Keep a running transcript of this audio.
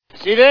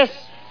See this?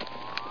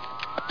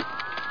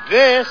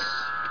 This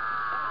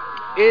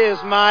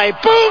is my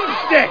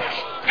boomstick!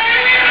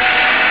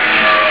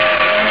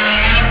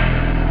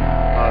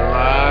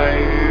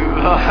 Alive!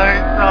 It's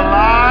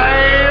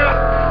alive!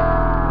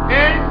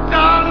 It's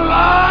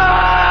alive!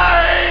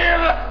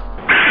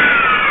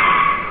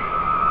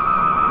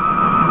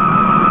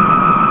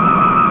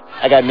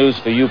 I got news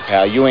for you,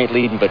 pal. You ain't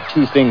leading but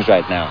two things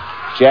right now.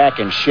 Jack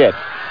and shit.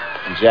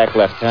 And Jack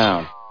left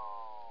town.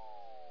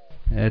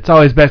 It's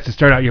always best to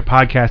start out your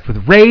podcast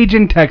with rage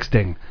and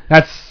texting.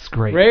 That's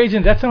great. Rage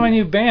and that's my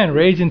new band,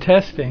 Rage and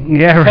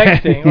Testing. Yeah,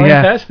 right. Texting or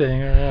Yeah.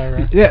 testing or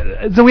whatever.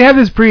 Yeah. So we have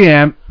this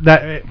preamp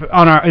that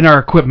in our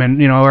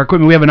equipment. You know, our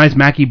equipment. We have a nice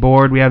Mackie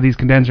board. We have these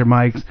condenser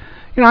mics.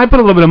 You know, I put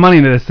a little bit of money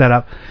into this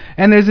setup,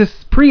 and there's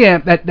this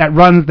preamp that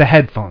runs the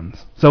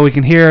headphones, so we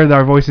can hear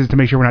our voices to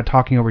make sure we're not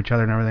talking over each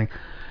other and everything.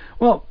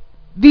 Well,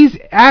 these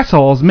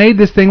assholes made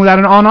this thing without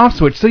an on-off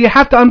switch, so you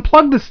have to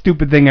unplug this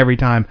stupid thing every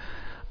time.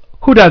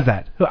 Who does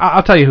that?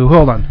 I'll tell you who.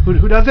 Hold on.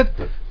 Who does it?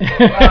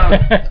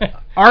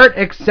 Art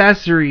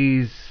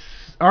Accessories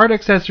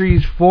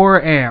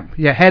 4 amp.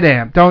 Yeah, head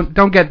amp.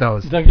 Don't get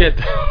those. Don't get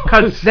those.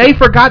 Because they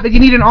forgot that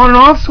you need an on and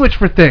off switch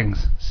for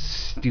things.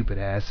 Stupid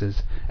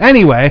asses.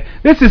 Anyway,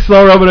 this is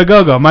Slow Robot A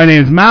Go-Go. My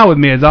name's Mal. With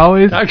me as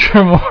always,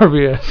 Dr.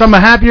 Morbius. From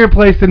a happier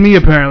place than me,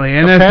 apparently.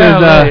 And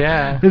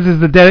Yeah. This is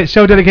the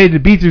show dedicated to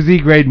B through Z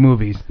grade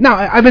movies. Now,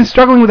 I've been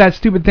struggling with that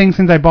stupid thing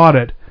since I bought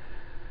it.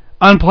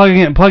 Unplugging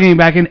it and plugging it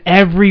back in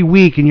every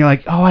week, and you're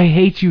like, oh, I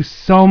hate you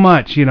so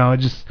much, you know.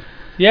 Just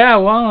Yeah,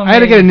 well, I had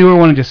to get a newer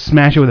one and just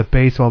smash it with a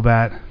baseball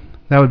bat.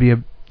 That would be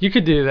a. You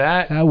could do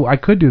that. I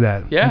could do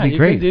that. Yeah, That'd be you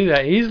great. could do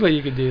that. Easily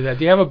you could do that.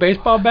 Do you have a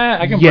baseball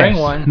bat? I can Yes. bring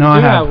one. No, you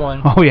I have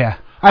one. Oh, yeah.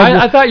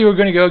 I thought you were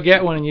going to go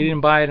get one and you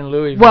didn't buy it in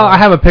Louisville. Well, I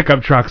have a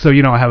pickup truck, so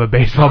you know I have a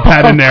baseball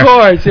bat in there. Of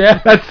course, yeah.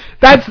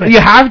 That's you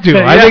have to.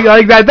 I Yeah. think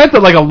like that's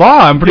like a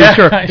law. I'm pretty Yeah,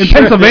 sure in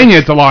sure Pennsylvania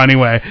it's a law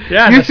anyway.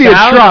 Yeah, you in the see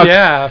South, a truck.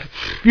 Yeah.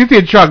 If you see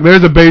a truck,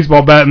 there's a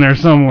baseball bat in there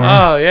somewhere.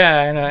 Oh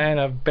yeah, and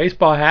a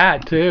baseball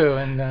hat too,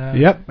 and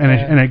Yep,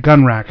 and a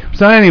gun rack.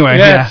 So anyway,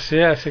 yes,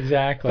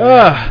 exactly.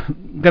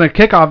 Gonna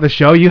kick off the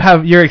show.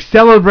 You're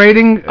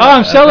celebrating. Oh,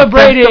 I'm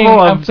celebrating.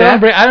 I'm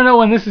celebrating. I don't know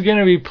when this is going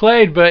to be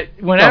played, but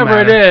whenever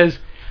it is,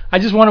 I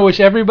just want to wish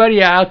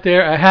everybody out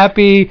there a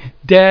happy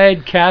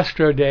dead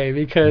Castro Day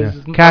because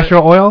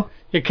Castro oil.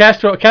 Yeah,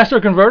 Castro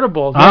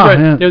convertibles.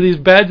 Yeah. There are these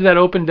beds that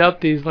opened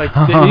up these there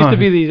used to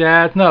be these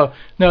ads. No,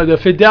 the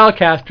Fidel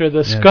Castro,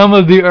 the scum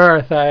of the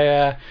earth.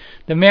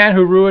 The man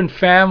who ruined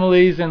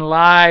families and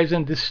lives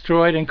and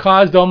destroyed and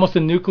caused almost a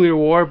nuclear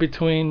war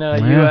between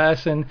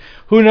U.S. and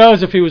who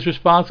knows if he was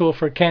responsible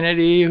for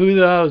Kennedy. Who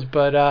knows?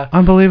 But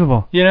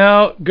unbelievable. You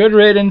know, good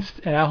riddance,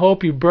 and I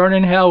hope you burn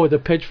in hell with a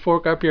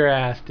pitchfork up your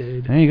ass,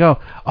 dude. There you go.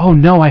 Oh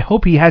no, I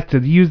hope he has to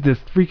use this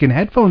freaking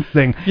headphones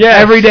thing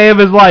Yes. every day of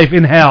his life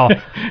in hell.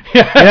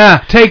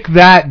 Yeah, take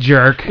that,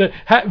 jerk. Use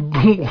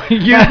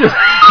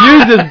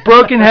this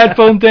broken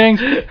headphone thing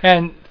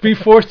and be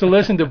forced to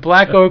listen to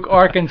Black Oak,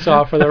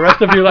 Arkansas for the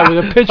rest of your life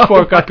with a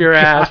pitchfork up your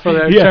ass for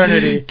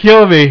eternity.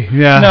 Kill me.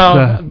 Yeah.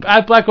 No,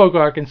 at Black Oak,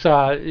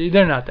 Arkansas,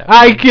 they're not that.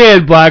 I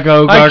kid, Black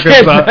Oak,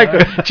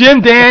 Arkansas. Jim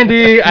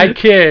Dandy, I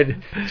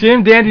kid.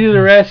 Jim Dandy to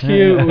the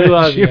rescue. We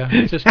love you.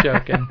 Just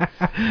joking.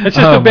 It's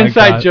just a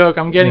inside joke.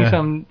 I'm getting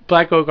some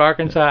Black Oak,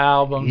 Arkansas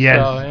albums.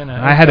 Yes. So, you know,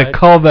 I had to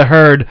cull the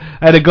herd.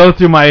 I had to go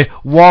through my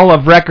wall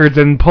of records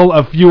and pull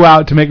a few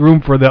out to make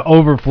room for the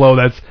overflow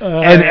that's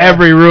in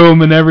every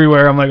room and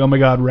everywhere. I'm like, oh my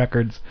God,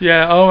 records.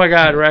 Yeah, oh my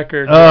God,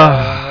 records.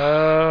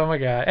 Oh my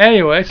God.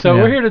 Anyway, so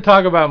we're here to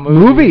talk about movies.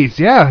 Movies,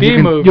 yeah.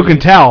 B-movies. You can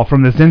tell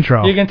from this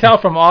intro. You can tell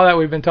from all that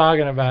we've been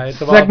talking about. It's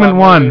Segment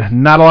one, movies.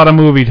 not a lot of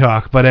movie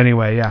talk, but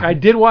anyway, yeah. I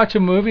did watch a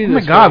movie this Oh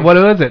my God, week. what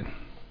is it?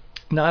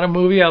 Not a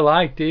movie I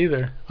liked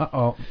either.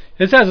 Uh-oh.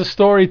 This has a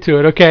story to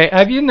it. Okay,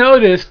 have you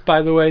noticed,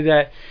 by the way,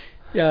 that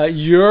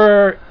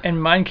your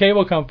and mine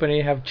cable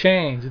company have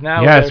changed?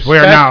 Now yes,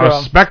 we're now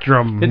a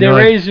Spectrum. Did they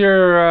raise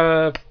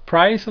your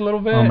price a little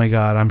bit? Oh my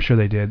God, I'm sure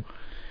they did.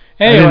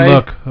 Anyway, I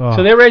didn't look.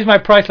 So they raised my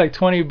price like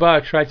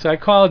 $20, right? So I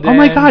called in. Oh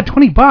my God,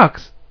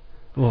 $20.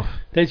 Oof.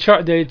 They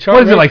charge.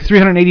 What is it, like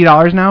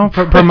 $380 now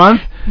per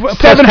month?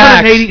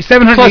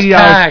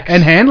 $780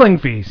 and handling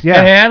fees. Yeah.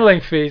 And handling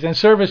fees and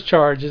service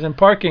charges and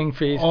parking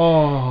fees.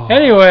 Oh.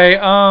 Anyway,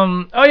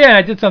 and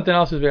I did something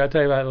else this week. I'll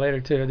tell you about it later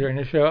too during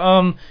the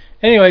show.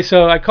 Anyway,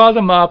 so I called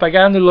them up. I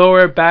got them to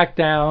lower it back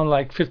down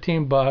like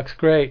 $15.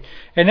 Great.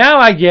 And now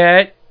I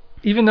get,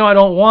 even though I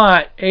don't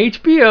want,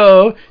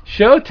 HBO,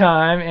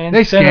 Showtime, and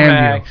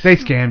Cinemax. They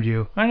scammed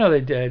you. I know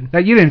they did.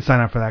 You didn't sign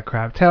up for that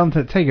crap. Tell them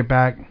to take it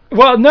back.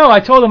 Well, no,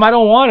 I told them I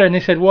don't want it, and they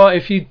said, well,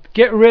 if you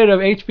get rid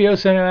of HBO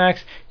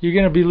Cinemax, you're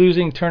going to be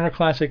losing Turner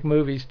Classic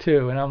Movies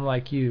too. And I'm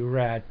like, you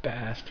rat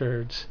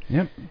bastards.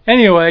 Yep.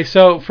 Anyway,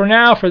 so for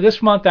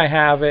this month I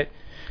have it.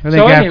 I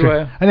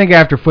think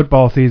after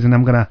football season,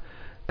 I'm gonna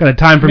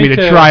time for me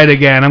to try it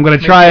again. I'm gonna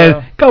try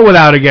it, go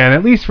without again,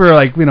 at least for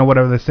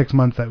whatever the 6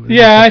 months that was.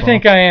 Yeah, I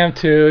think I am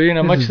too.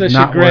 Much to the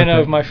chagrin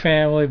of it. my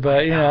family,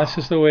 but that's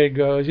just the way it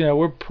goes.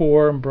 We're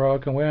poor and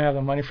broke, and we don't have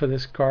the money for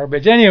this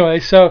garbage. Anyway,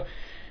 so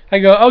I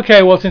go,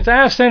 okay, well, since I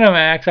have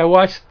Cinemax, I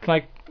watched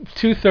like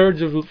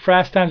 2/3 of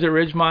Fast Times at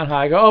Ridgemont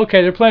High. I go,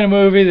 okay, they're playing a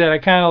movie that I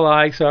kind of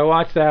like, so I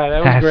watched that. That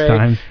was Fast great.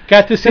 Times.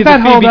 Got to see Did the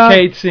that hold Phoebe up?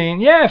 Cates scene.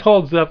 Yeah, it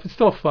holds up. It's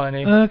still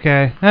funny.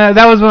 Okay.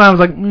 That was when I was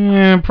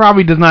like,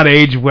 probably does not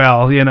age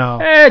well, you know.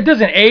 It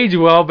doesn't age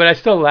well, but I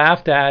still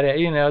laughed at it.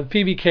 You know,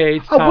 Phoebe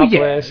Cates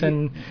topless,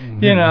 and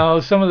you know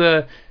some of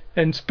the.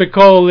 And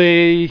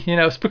Spicoli, you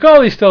know,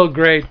 Spicoli's still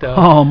great though.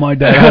 Oh, my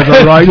dad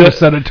has a right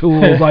set of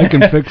tools. I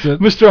can fix it.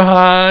 Mr.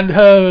 Hand,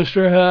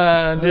 Mr.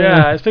 Hand.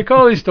 Yeah,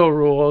 Spicoli still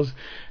rules,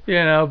 you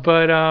know.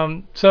 But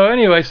so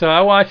anyway, so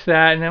I watched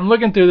that, and I'm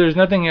looking through. There's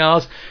nothing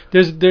else.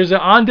 There's an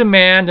on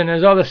demand, and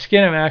there's all the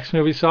Skinemax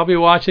movies. So I'll be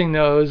watching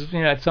those,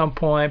 you know, at some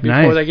point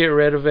before they get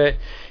rid of it.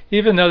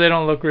 Even though they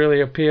don't look really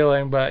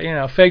appealing, but you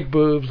know, fake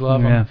boobs,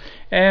 love them.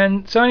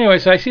 And so anyway,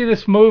 so I see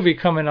this movie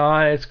coming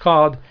on. It's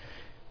called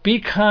Be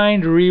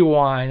Kind,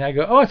 Rewind. I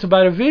go, oh, it's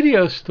about a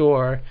video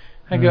store.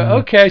 I go,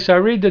 okay, so I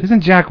read the...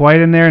 Isn't Jack White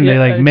in there? And they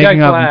like making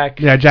Jack up... Black.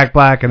 Yeah, Jack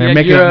Black, and they're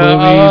making up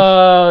movies.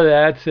 Oh,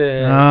 that's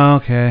it. Oh,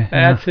 okay.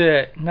 That's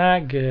it.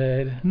 Not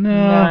good. No.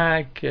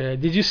 Not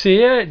good. Did you see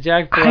it?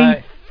 Jack Black?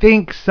 I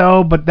think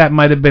so, but that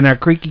might have been a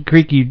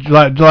creaky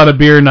lot of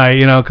beer night,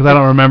 you know, because I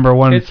don't remember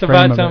one. It's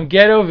about some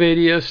ghetto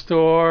video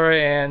store,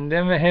 and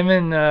him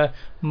and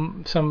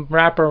some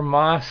rapper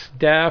Mos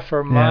Def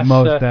or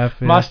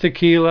Mos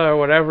Tequila or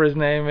whatever his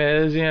name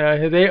is. You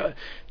know,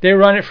 they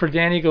run it for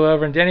Danny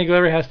Glover, and Danny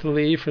Glover has to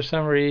leave for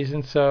some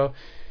reason. So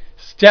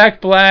Jack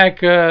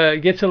Black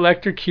gets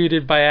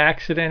electrocuted by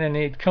accident, and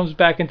he comes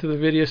back into the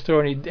video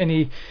store, and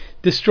he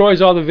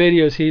destroys all the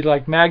videos. He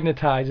like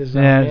magnetizes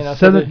them. Yeah. You know,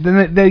 so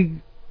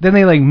then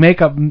they like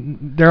make up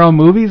their own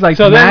movies, like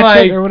so to then match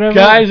like it or whatever.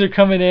 Guys are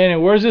coming in,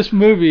 and where's this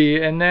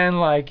movie? And then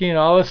like, you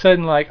know, all of a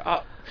sudden like.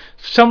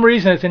 For some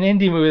reason it's an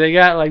indie movie. They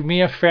got like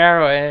Mia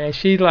Farrow, and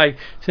she like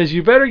says,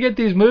 you better get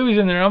these movies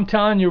in there. I'm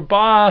telling your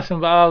boss, and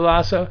blah blah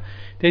blah. So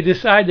they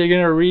decide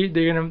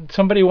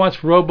somebody wants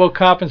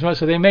RoboCop and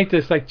so they make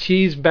this like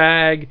cheese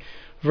bag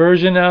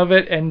version of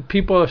it, and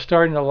people are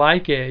starting to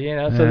like it, you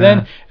know. So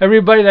then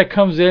everybody that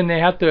comes in, they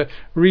have to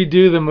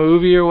redo the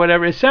movie or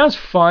whatever. It sounds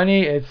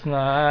funny. It's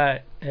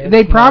not.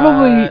 They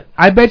probably.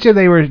 I bet you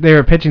they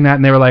were pitching that,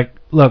 and they were like,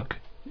 look,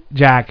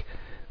 Jack,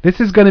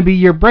 this is going to be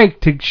your break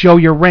to show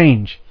your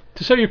range.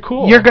 To show you're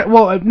cool.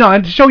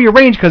 And to show your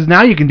range, because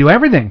now you can do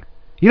everything.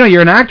 You know,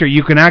 you're an actor.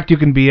 You can act. You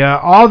can be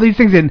all these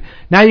things, and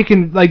now you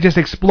can like just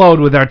explode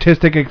with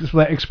artistic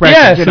expression.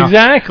 Yes, you know?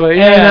 Exactly.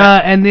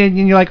 Yeah. And then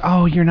you're like,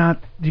 oh, you're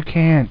not. You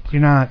can't.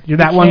 You're not. You're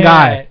that one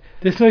guy.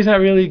 This movie's not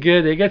really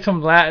good. They get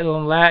some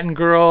Latin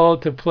girl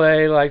to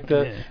play like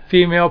the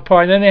female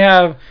part. And then they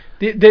have.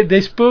 They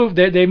spoof.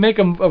 They make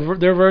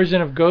their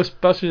version of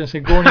Ghostbusters, and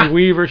Sigourney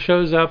Weaver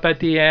shows up at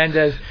the end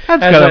as.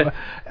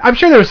 I'm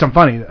sure there was some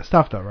funny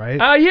stuff though,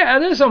 right? Yeah,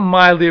 there's some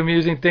mildly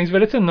amusing things,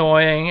 but it's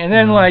annoying. And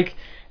then like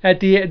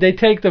they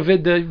take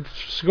the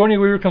Sigourney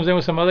Weaver comes in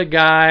with some other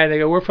guy. They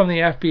go, we're from the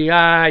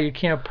FBI. You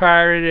can't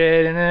pirate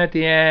it. And then at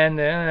the end,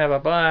 blah blah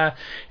blah.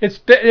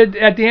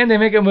 At the end they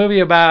make a movie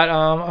about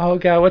oh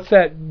god, what's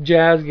that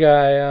jazz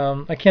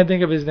guy? I can't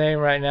think of his name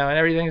right now. And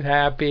everything's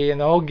happy,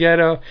 and the whole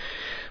ghetto.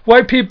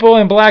 White people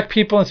and black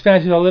people and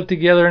Spanish people live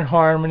together in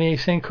harmony,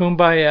 sing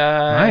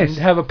Kumbaya, and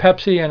have a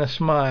Pepsi and a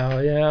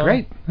smile. You know?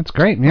 Great, that's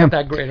great. Yeah, not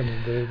that great of a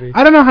movie.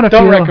 I don't know how to.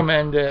 Don't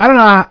recommend it. I don't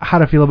know how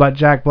to feel about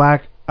Jack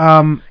Black.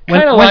 Kind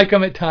of like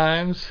him at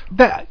times.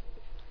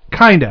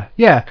 Kinda,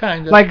 yeah.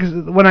 Kinda. Like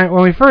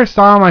when we first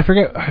saw him, I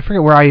forget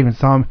where I even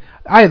saw him.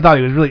 I thought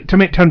he was really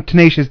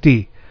Tenacious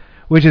D,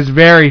 which is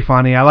very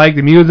funny. I like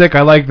the music.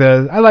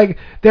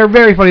 They're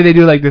very funny. They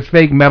do like this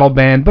fake metal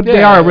band, but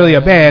they are really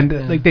a band.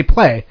 Yeah. Like they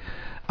play.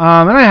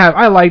 And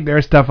I like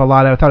their stuff a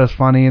lot. I thought it was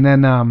funny. And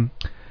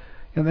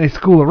then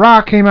School of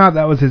Rock came out.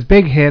 That was his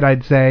big hit,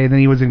 I'd say. And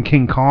then he was in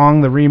King Kong,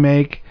 the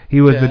remake.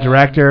 He was the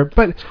director.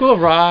 But School of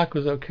Rock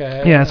was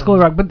okay. Yeah, School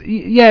of Rock. But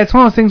yeah, it's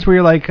one of those things where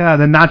you're like, the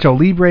Nacho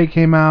Libre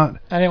came out.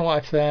 I didn't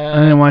watch that. I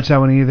didn't watch that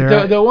one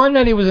either. The one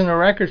that he was in a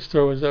record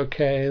store was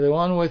okay. The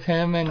one with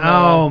him and...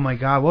 oh, my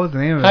God. What was the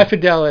name of it? High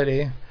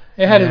Fidelity.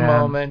 It had its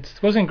moments.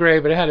 It wasn't great,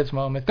 but it had its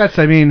moments. I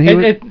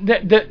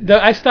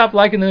stopped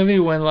liking the movie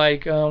when,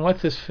 like,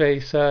 what's his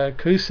face?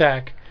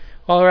 Cusack.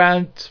 All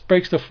around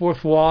breaks the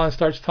fourth wall and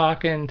starts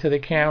talking to the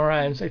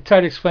camera and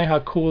tried to explain how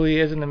cool he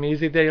is and the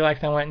music that he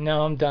liked. And I went,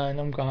 no, I'm done.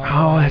 I'm gone.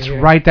 Oh, that's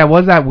right. That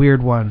was that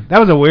weird one. That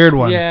was a weird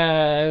one.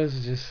 Yeah, it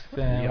was just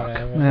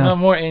whatever. Yeah.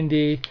 More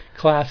indie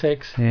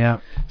classics. Yeah.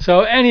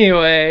 So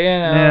anyway,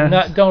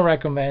 don't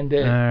recommend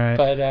it. All right.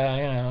 But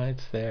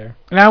it's there.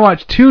 And I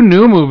watched 2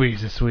 new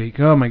movies this week.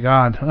 Oh my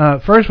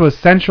God. First was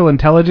Central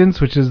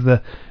Intelligence, which is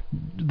the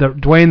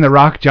Dwayne The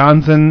Rock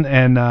Johnson,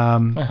 and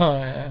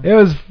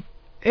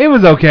It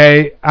was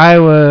okay.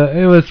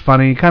 It was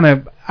funny.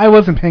 I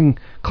wasn't paying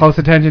close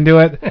attention to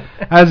it.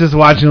 I was just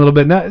watching a little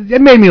bit.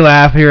 It made me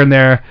laugh here and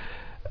there.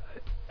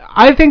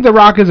 I think The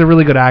Rock is a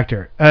really good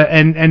actor,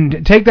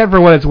 and take that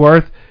for what it's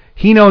worth.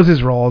 He knows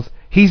his roles.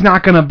 He's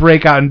not gonna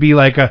break out and be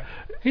like a.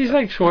 He's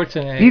like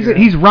Schwarzenegger.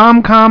 He's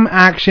rom-com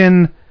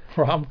action.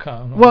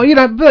 Rom-com. Well, you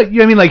know, I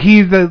mean, like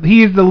he's the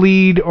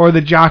lead or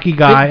the jockey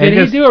guy. Did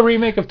he do a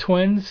remake of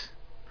Twins?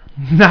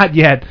 Not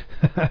yet,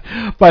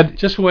 but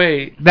just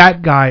wait.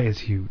 That guy is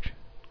huge.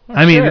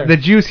 I mean, the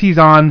juice he's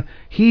on,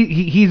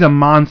 he's a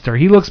monster.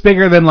 He looks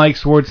bigger than like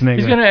Schwarzenegger.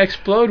 He's gonna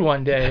explode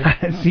one day.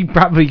 He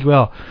probably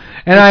will.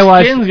 And His I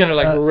watched skin's gonna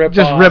like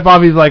rip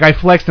off. He's like, I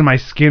flexed and my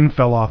skin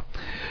fell off.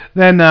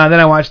 Then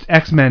I watched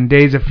X-Men: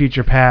 Days of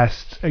Future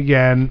Past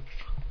again.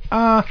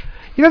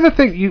 You know the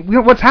thing. You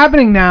know what's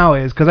happening now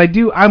is because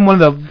I'm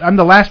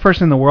the last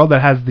person in the world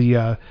that has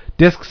the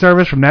disc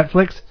service from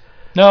Netflix.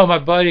 No, my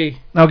buddy.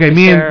 Okay,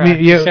 Sarah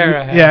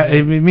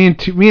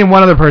me and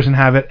one other person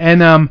have it,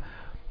 and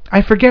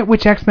I forget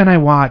which X-Men I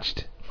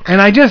watched,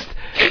 and I just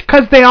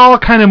because they all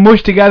kind of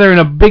mushed together in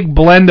a big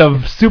blend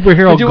of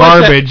superhero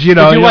garbage. You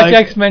know, did you watch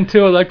X-Men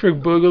 2: Electric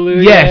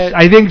Boogaloo? Yes,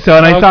 I think so,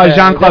 and I saw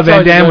Jean-Claude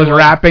Van Damme was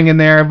rapping in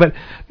there, but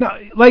no,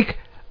 like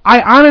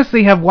I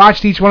honestly have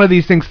watched each one of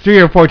these things 3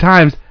 or 4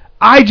 times.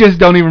 I just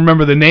don't even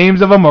remember the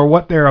names of them or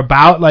what they're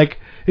about. Like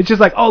it's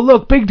just like, oh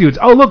look, big dudes.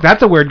 Oh look,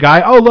 that's a weird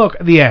guy. Oh look,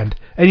 the end.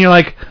 And you're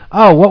like,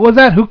 oh, what was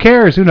that? Who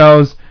cares? Who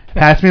knows?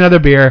 Pass me another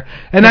beer,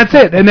 and that's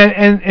it. And then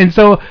and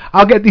so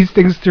I'll get these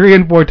things 3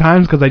 and 4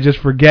 times because I just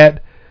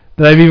forget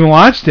that I've even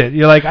watched it.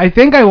 You're like, I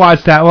think I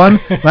watched that one,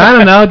 but I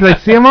don't know. Did I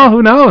see them all?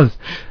 Who knows?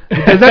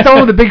 Is that the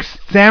one with the big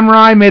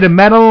samurai made of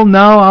metal?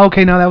 No.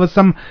 Okay, no, that was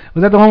some.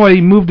 Was that the one where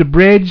he moved a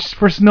bridge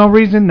for no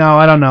reason? No,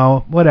 I don't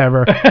know.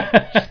 Whatever.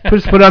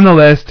 Just put it on the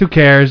list. Who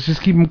cares?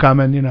 Just keep them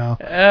coming, you know.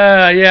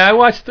 Yeah, I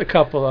watched a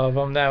couple of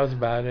them. That was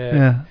about it.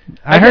 Yeah,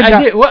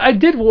 I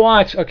did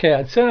watch. Okay,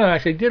 I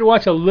did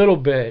watch a little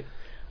bit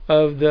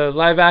of the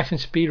live-action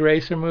Speed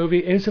Racer movie.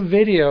 It's a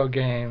video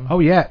game. Oh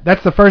yeah,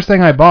 that's the first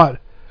thing I bought.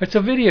 It's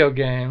a video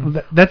game.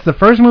 That's the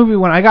first movie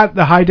when I got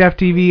the high-def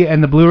TV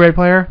and the Blu-ray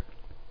player.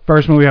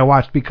 First movie I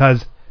watched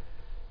because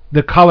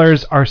the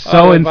colors are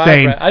so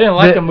insane. Vibrant. I didn't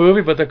like the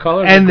movie, but the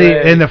colors and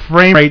are great. the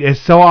frame rate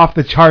is so off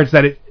the charts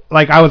that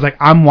I was like,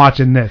 I'm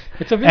watching this.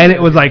 It's a video and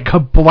it was like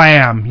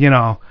kablam, you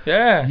know.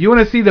 Yeah. You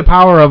want to see the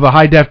power of a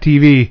high-def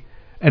TV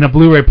and a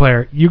Blu-ray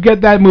player? You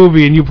get that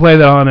movie and you play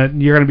that on it,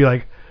 and you're gonna be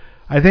like,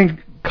 I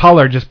think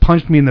color just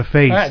punched me in the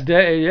face.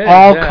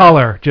 All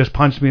color just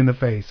punched me in the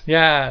face.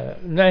 Yeah.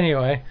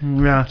 Anyway.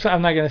 Yeah. So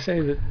I'm not gonna say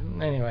that.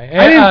 Anyway.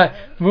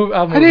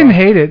 I didn't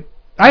hate it.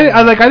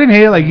 I didn't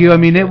hate it like you. I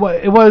mean, it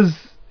was.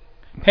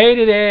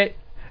 Hated it.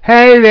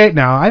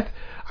 No, I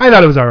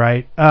thought it was all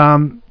right.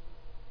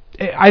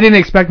 I didn't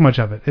expect much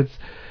of it. It's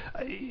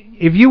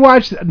if you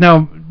watch.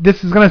 No,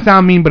 this is gonna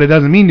sound mean, but it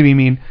doesn't mean to be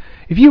mean.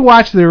 If you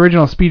watch the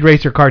original Speed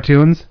Racer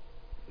cartoons,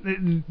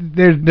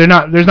 there's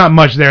not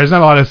much there. There's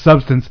not a lot of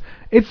substance.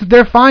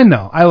 They're fine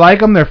though. I like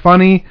them. They're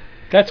funny.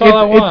 That's all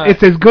I want.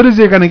 It's as good as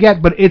you're gonna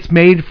get, but it's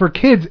made for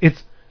kids.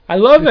 I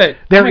love it.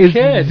 There is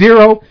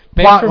zero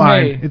plot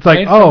line. It's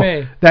like,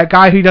 that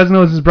guy who doesn't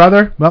know is his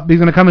brother. Well, he's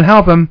gonna come and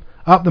help him.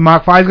 The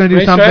Mach 5 is gonna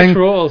do something.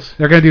 Rules.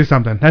 They're gonna do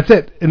something. That's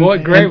it.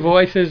 Great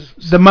voices.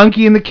 The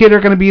monkey and the kid are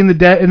gonna be in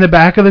the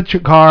back of the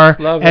car,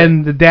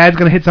 and the dad's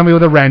gonna hit somebody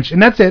with a wrench,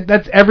 and that's it.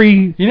 That's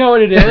every. You know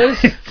what it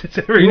is?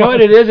 You know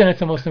what it is, and it's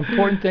the most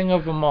important thing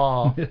of them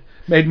all.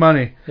 Made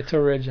money. It's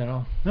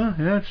original. Oh,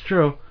 yeah, it's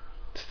true.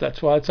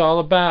 That's what it's all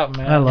about,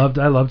 man. I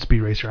loved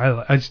Speed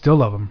Racer. I still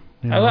love them.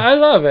 You know? I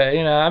love it.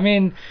 You know, I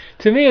mean,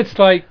 to me, it's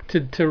like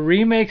to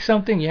remake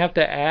something, you have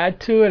to add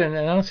to it, and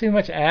I don't see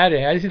much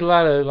adding. I see a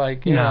lot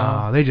of you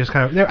know. They just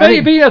kind of. But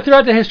you know,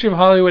 throughout the history of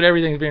Hollywood,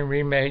 everything's being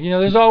remade. You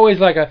know, there's always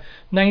like a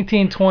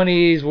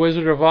 1920s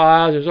Wizard of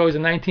Oz. There's always a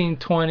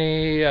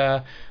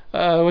 1920.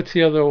 What's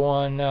the other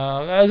one?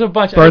 There's a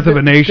bunch. Birth of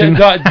a Nation.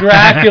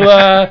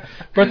 Dracula,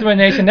 Birth of a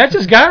Nation. That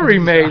just got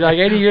remade like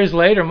 80 years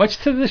later, much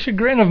to the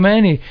chagrin of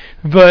many.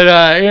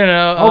 But you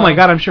know. Oh my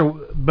God, I'm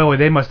sure. Boy,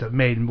 they must have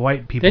made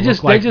white people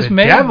look like the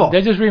devil.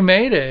 They just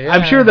remade it. Yeah.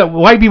 I'm sure that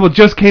white people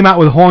just came out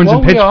with horns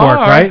and pitchfork,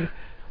 right?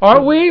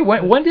 Are we?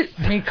 When did?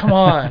 I mean, come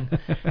on.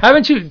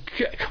 Haven't you?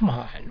 Come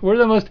on. We're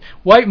the most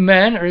white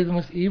men are the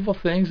most evil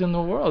things in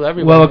the world.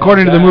 Everybody well,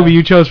 according to the movie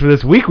you chose for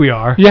this week, we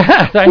are.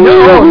 Yes, I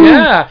know.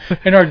 Yeah,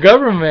 in our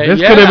government. This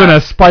could have been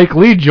a Spike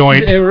Lee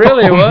joint. It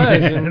really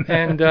was,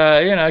 and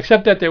you know,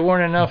 except that there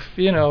weren't enough.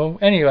 You know,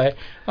 anyway.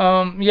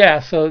 Yeah.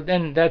 So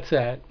then that's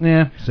that.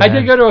 Yeah. Sad. I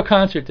did go to a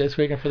concert this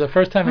week, and for the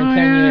first time in 10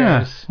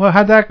 years. Well,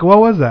 what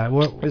was that?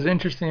 It was an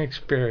interesting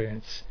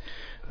experience.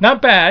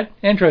 Not bad.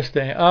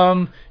 Interesting.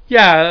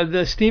 Yeah,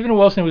 the Steven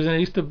Wilson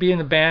used to be in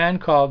the band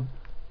called,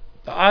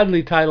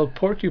 oddly titled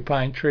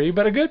Porcupine Tree,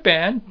 but a good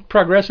band,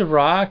 progressive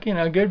rock, you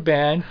know, good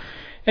band.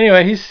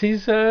 Anyway, he's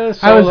solo.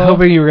 I was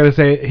hoping you were going to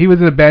say he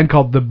was in a band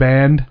called The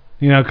Band,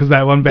 you know, because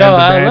that one band. No,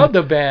 I love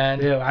The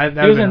Band. Yeah,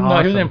 he was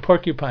in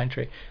Porcupine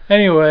Tree.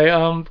 Anyway,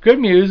 good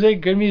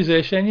music, good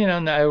musician, you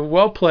know,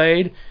 well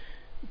played.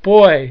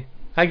 Boy,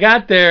 I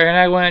got there and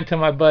I went to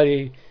my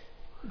buddy.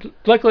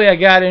 Luckily, we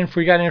got in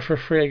for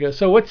free. I go,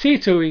 so what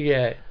seats do we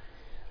get?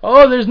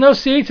 Oh, there's no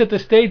seats at the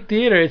State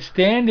Theater. It's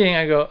standing.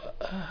 I go,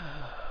 oh,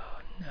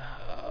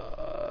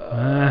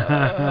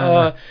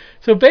 no.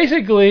 So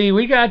basically,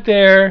 we got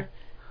there.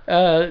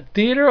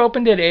 Theater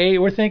opened at 8.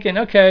 We're thinking,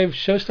 okay,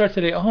 show starts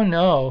at 8. Oh,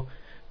 no.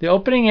 The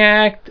opening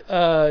act,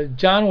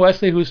 John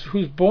Wesley,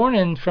 who's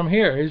born from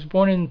here. He was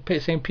born in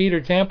St.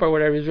 Peter, Tampa, or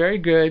whatever. He's very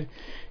good.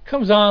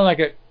 Comes on like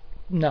at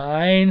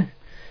 9.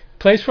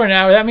 Plays for an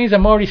hour. That means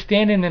I'm already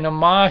standing in a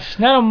mosh,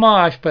 not a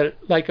mosh, but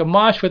like a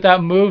mosh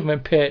without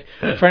movement pit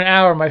for an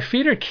hour. My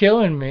feet are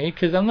killing me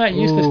because I'm not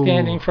used to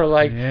standing for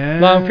like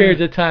long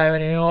periods of time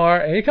anymore.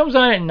 And he comes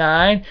on at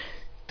 9,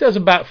 does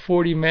about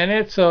 40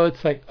 minutes, so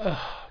it's like, oh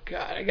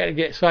God, I gotta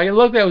get. So I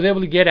looked, I was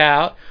able to get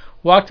out,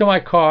 walk to my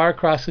car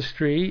across the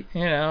street.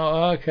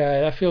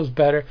 Okay, that feels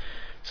better.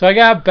 So I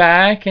got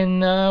back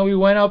and we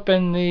went up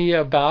in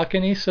the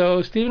balcony.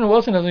 So Stephen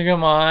Wilson doesn't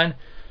come on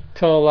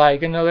till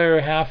like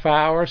another half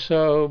hour.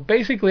 So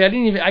basically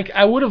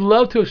I would have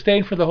loved to have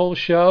stayed for the whole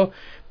show,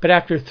 but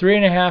after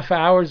 3.5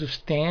 hours of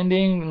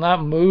standing,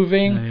 not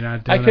moving,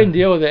 I couldn't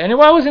deal with it. And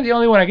I wasn't the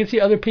only one. I could see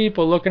other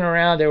people looking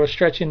around. They were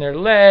stretching their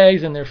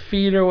legs and their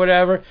feet or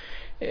whatever.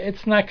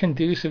 It's not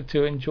conducive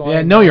to enjoying.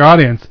 Yeah, know your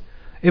audience.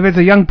 If it's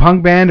a young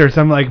punk band or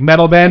some like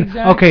metal band,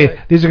 okay,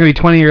 these are going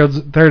to be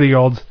 20-year-olds,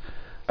 30-year-olds.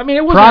 I mean,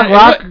 it wasn't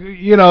rock.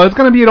 It's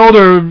going to be an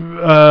older.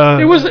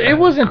 It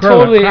wasn't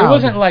totally. Crowd. It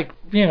wasn't like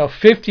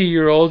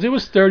 50-year-olds. It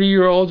was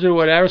 30-year-olds or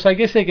whatever. So I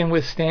guess they can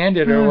withstand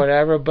it or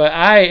whatever. But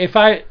if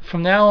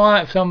from now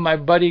on, if my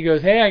buddy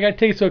goes, hey, I got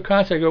tickets to a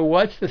concert, I go,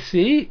 what's the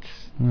seats?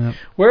 Yep.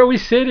 Where are we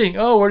sitting?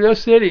 Oh, we're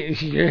just sitting.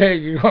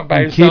 You're going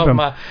by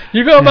yourself.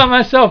 You're going by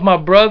myself, my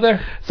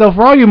brother. So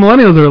for all you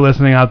millennials that are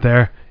listening out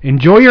there,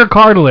 enjoy your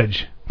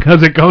cartilage.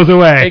 Because it goes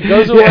away. It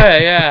goes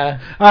away, yeah.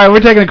 All right,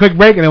 we're taking a quick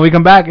break, and then we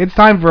come back. It's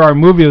time for our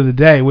movie of the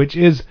day, which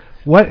is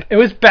what? It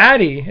was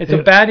Batty. It's a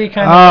Batty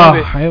kind of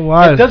movie. It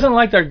was. It doesn't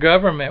like their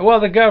government.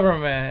 Well, the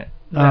government.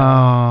 No.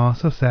 Oh,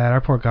 so sad.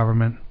 Our poor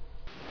government.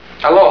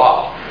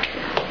 Aloha.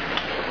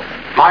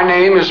 My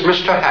name is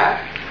Mr.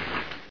 Hack.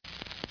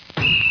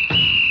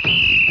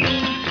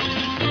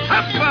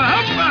 Huppa,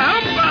 huppa,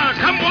 huppa!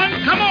 Come one,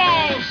 come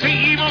all!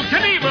 See Evel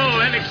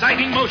Knievel, an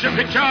exciting motion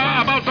picture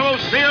about the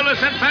most fearless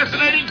and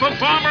fascinating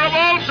performer of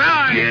all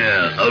time.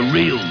 Yeah, a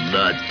real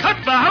nut.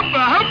 Huppa, huppa,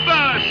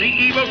 huppa! See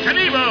Evel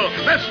Knievel,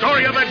 the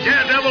story of a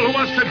daredevil who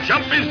wants to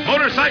jump his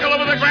motorcycle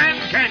over the Grand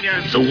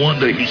Canyon. It's a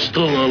wonder he's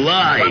still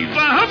alive.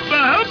 Huppa,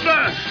 huppa,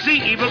 huppa!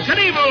 See Evel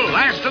Knievel,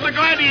 last of the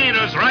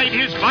gladiators, ride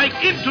his bike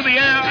into the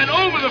air and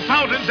over the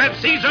fountains at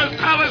Caesar's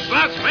Palace,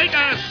 Las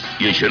Vegas.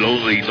 You should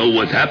only know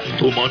what happened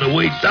to him on the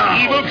way down.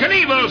 Evel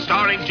Knievel,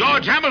 starring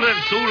George Hamilton,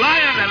 Sue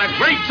Lyon, and a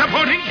great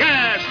supporting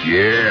cast.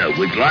 Yeah,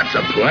 with lots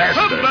of plaster.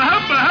 Huppa,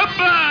 huppa,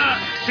 huppa!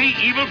 See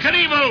Evel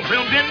Knievel,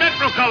 filmed in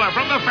Metrocolor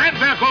from the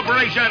Fanfare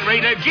Corporation,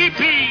 rated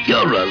GP.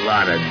 You're a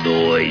lot of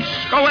noise.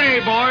 Go away,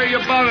 boy, you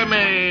bother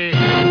me.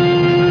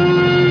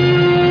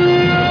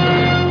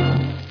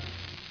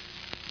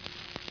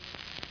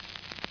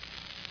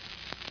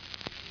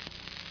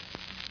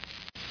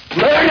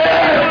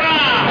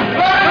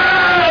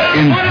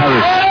 In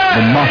Paris,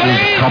 the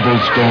mottled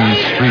cobblestone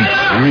streets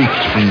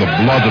reeked from the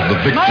blood of the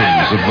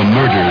victims of the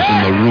murders in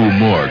the Rue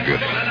Morgue.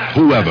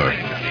 Whoever,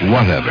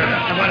 whatever,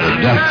 the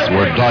deaths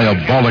were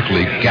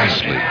diabolically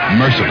ghastly,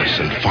 merciless,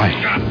 and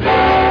final.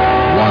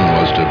 One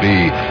was to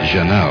be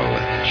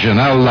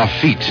Janelle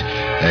Lafitte,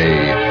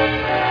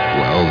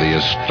 the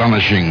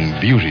astonishing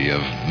beauty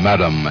of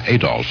Madame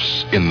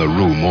Adolph's in the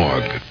Rue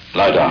Morgue.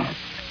 Lie down.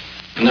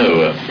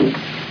 No,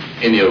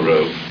 in your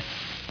robe.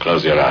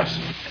 Close your eyes.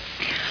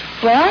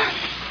 Well,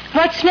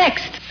 what's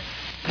next?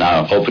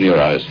 Now, open your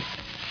eyes.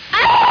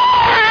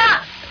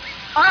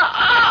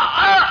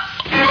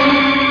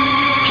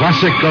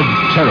 Classic of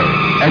terror,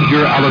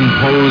 Edgar Allan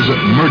Poe's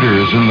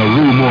Murders in the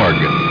Rue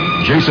Morgue.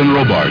 Jason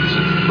Robards,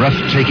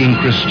 breathtaking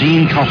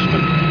Christine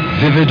Kaufman,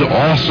 vivid,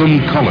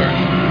 awesome color.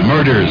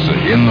 Murders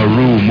in the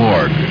Rue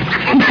Morgue.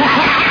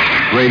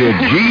 Rated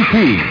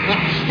GP.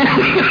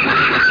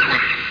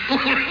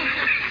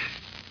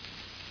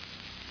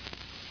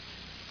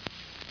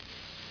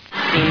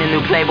 Seen the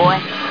new Playboy?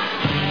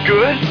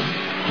 Good?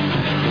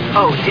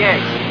 Oh,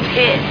 Derek,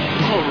 hit.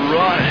 All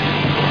right.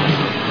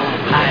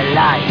 I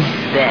like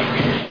that.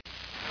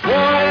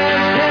 What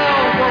is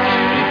hell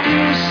going to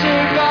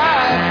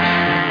survive?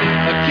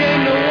 A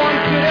game no one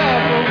could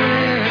ever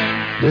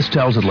win. This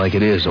tells it like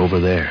it is over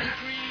there.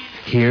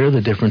 Here, the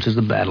difference is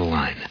the battle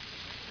line.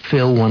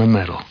 Phil won a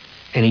medal,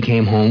 and he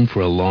came home for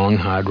a long,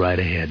 hard ride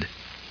ahead,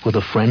 with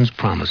a friend's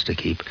promise to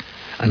keep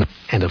and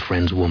a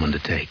friend's woman to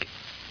take.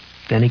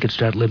 Then he could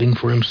start living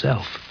for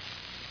himself,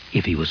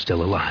 if he was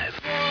still alive.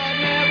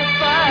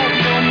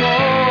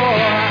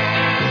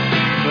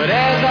 But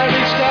as I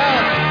reached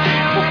out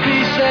for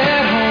peace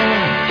at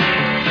home,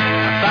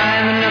 I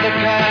find another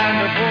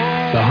kind of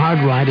boy. The Hard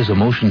Ride is a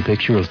motion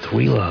picture of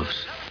 3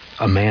 loves.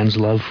 A man's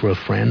love for a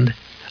friend,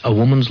 a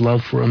woman's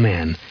love for a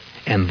man,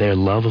 and their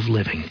love of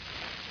living.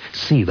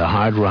 See The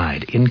Hard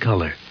Ride in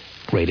color,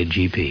 rated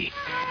GP.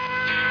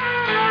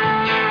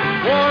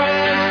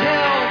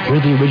 Hear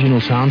the original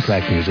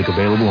soundtrack music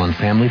available on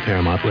Family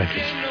Paramount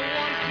Records.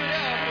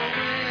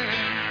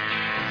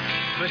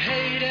 But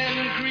hate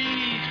and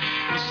greed,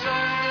 we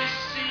sow the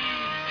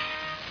seed.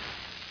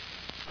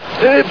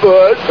 Hey,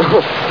 bud.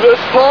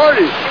 Let's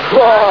party.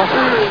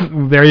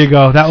 There you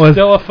go. That was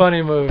still a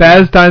funny movie.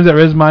 Fast Times at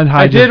Ridgemont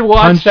High. I did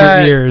watch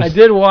that. Your ears. I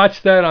did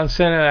watch that on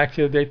Cinemax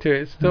the other day too.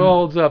 It still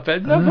holds up, for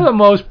the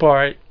most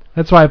part.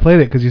 That's why I played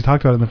it, because you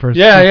talked about it in the first.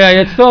 Yeah,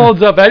 it still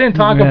holds up. I didn't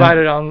talk about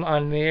it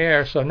on the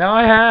air, so now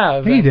I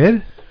have. Hey, you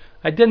did.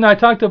 I didn't. I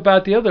talked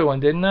about the other one,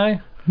 didn't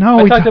I? No,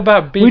 I talked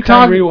about Be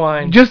Kind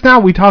Rewind. Just now,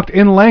 we talked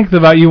in length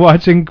about you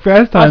watching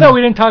Fast Times. I thought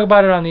we didn't talk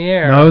about it on the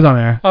air. No, it was on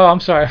air. Oh, I'm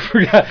sorry, I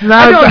forgot.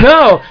 I don't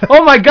know.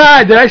 Oh my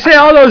God, did I say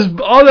all those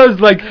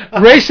like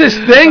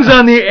racist things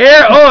on the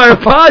air? Oh, I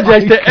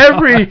apologize to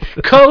every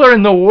color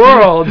in the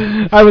world.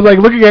 I was like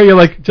looking at you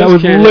like Just that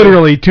was kidding.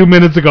 Literally 2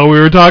 minutes ago we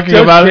were talking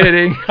about Just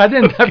kidding.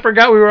 I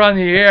forgot we were on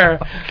the air.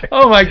 Okay.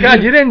 Oh my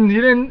God, you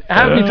didn't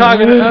have me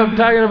talking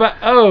about.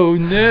 Oh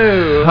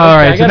no. All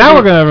right, so now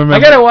we're gonna remember.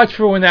 I gotta watch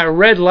for when that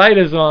red light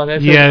is on.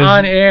 It's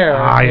on air.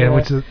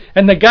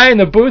 And the guy in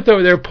the booth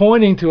over there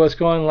pointing to us,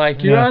 going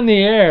like, "You're on the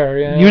air."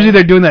 You know? Usually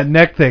they're doing that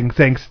neck thing,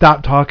 saying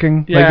 "Stop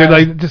talking." Yeah. Like they're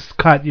like, "Just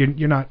cut.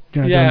 You're not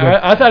doing good."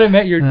 I thought it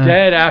meant you're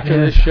dead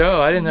after the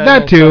show. I didn't know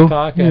that too.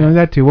 Talking. You know,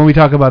 that too. When we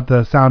talk about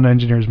the sound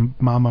engineer's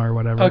mama or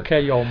whatever.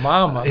 Okay, yo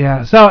mama.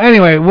 Yeah. So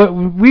anyway,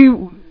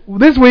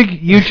 this week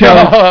you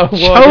chose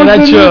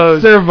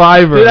Chosen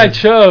Survivor. I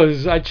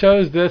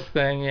chose this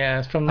thing. Yeah,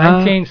 it's from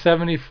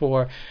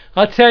 1974.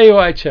 I'll tell you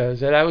why I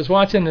chose it. I was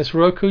watching this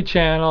Roku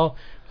channel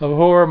of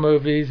horror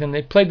movies, and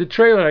they played the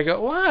trailer. I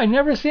go, wow, I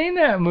never seen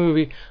that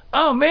movie.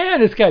 Oh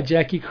man, it's got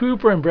Jackie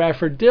Cooper and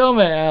Bradford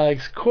Dillman,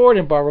 Alex Cord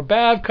and Barbara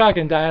Babcock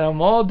and Diana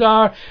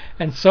Muldaur,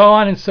 and so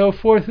on and so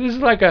forth. This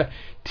is like a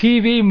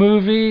TV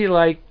movie,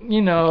 like,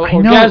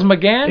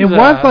 Orgasmaganza. It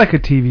was like a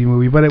TV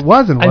movie, but it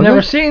wasn't. I've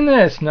never seen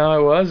this. No,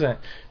 it wasn't.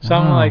 So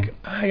I'm like,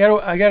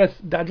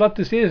 I'd love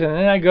to see this, and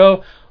then I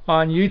go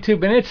on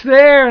YouTube, and it's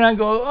there, and I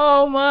go,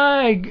 oh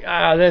my,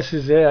 this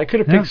is it. I could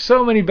have picked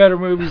so many better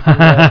movies than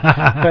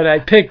that, but I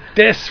picked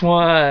this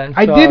one.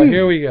 So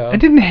here we go. I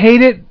didn't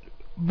hate it,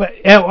 but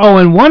and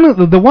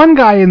the one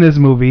guy in this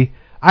movie,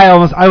 I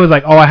was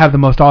like, oh, I have the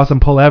most awesome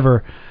pull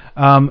ever.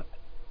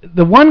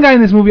 The one guy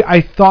in this movie,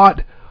 I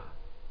thought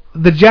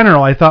the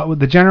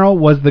general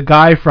was the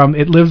guy from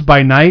It Lives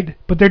by Night,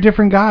 but they're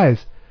different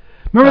guys.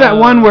 Remember that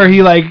one where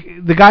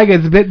the guy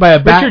gets bit by a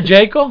bat? Richard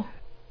Jekyll?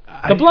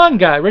 The blonde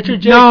guy, Richard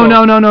Jekyll.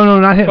 No,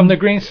 not him. From The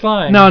Green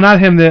Slime. No,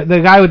 not him.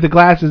 The guy with the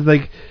glasses,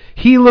 like,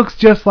 he looks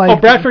just like. Oh,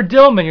 Bradford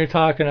Dillman, you're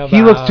talking about.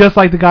 He looks just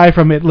like the guy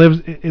from It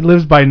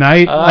Lives by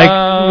Night,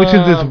 which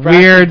is this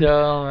weird.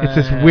 It's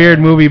this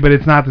weird movie, but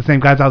it's not the same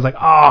guy. So I was like,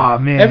 oh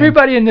man.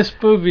 Everybody in this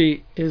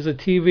movie is a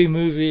TV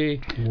movie.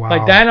 Wow.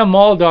 Like Diana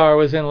Muldaur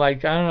was in I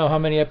don't know how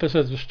many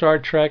episodes of Star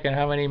Trek and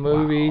how many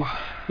movies.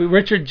 Wow.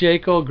 Richard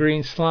Jekyll,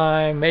 Green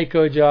Slime,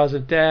 Mako, Jaws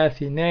of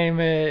Death, you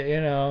name it,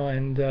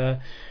 and.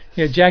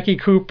 Jackie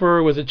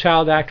Cooper was a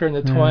child actor in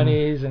the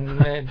 20s,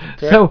 and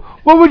so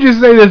what would you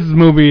say this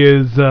movie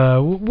is?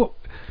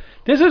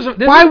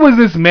 Why was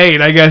this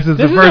made? I guess is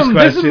the first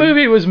question. This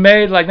movie was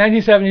made like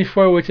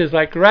 1974, which is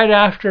like right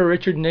after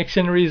Richard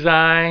Nixon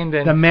resigned,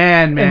 and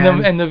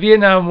and the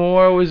Vietnam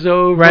War was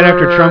over. Right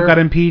after Trump got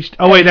impeached.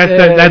 Oh wait, that's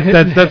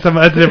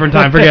a different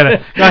time. Forget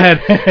it. Go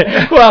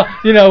ahead. Well,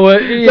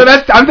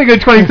 so I'm thinking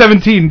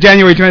 2017,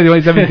 January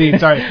 2017.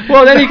 Sorry.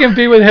 Well, then he can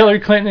be with Hillary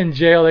Clinton in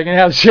jail. They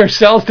can share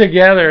cells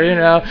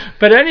together,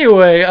 But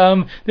anyway,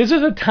 this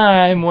was a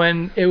time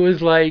when it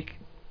was like.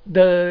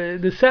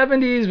 The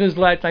 70s was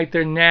like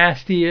their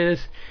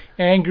nastiest,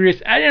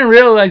 angriest. I didn't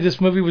realize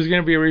this movie was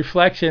going to be a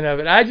reflection of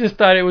it. I just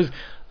thought it was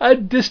a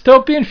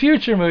dystopian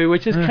future movie,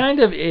 which it kind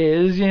of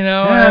is, what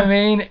I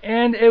mean?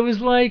 And it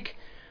was like,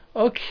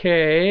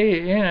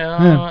 okay,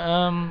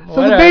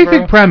 So the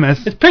basic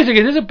premise. This is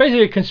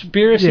basically a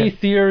conspiracy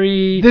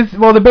theory.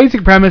 The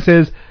basic premise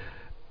is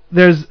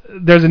there's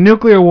a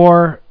nuclear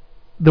war.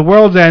 The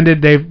world's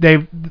ended.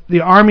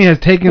 The army has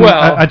taken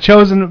a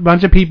chosen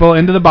bunch of people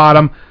into the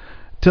bottom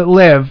to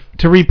live,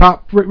 to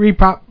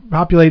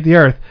repopulate the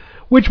earth,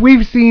 which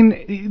we've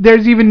seen.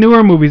 There's even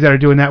newer movies that are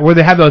doing that, where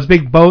they have those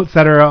big boats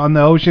that are on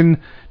the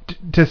ocean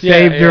to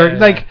save your.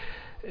 Like,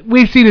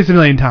 we've seen this a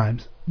million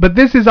times, but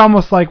this is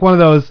almost like one of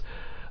those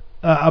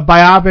a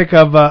biopic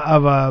of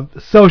a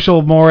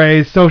social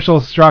mores, social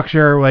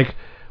structure, like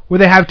where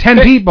they have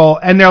 10 people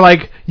and they're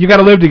like, you got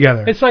to live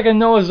together. It's like a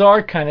Noah's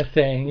Ark kind of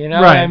thing,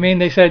 Right. I mean,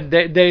 they said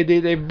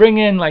they bring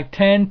in like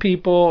 10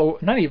 people.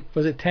 Not even,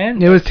 was it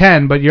 10? It was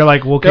 10, but you're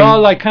like, well, they're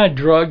all like kind of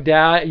drugged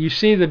out. You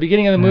see the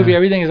beginning of the movie,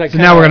 everything is like. So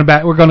now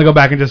we're gonna go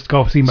back and just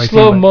go scene by scene.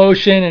 Slow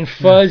motion and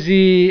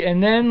fuzzy,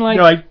 and then like.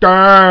 You're like,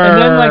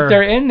 and then like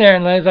they're in there,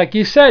 and like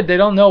you said, they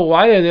don't know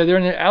why they're there. They're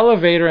in the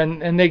elevator,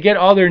 and they get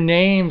all their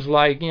names,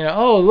 like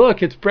oh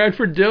look, it's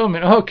Bradford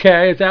Dillman.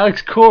 Okay, it's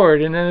Alex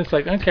Cord, and then it's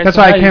like okay. That's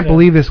why I can't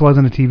believe this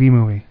wasn't a TV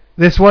movie.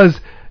 This was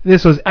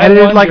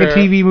edited like a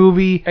TV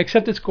movie.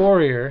 Except it's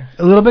gorier.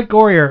 A little bit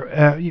gorier.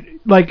 I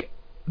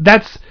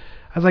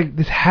was like,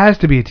 this has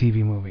to be a TV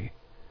movie.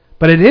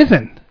 But it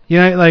isn't. You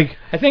know, like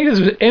I think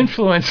this was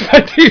influenced by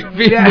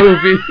TV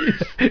movies.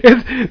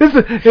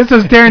 This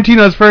was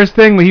Tarantino's first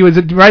thing when he was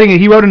writing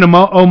it. He wrote an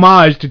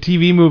homage to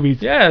TV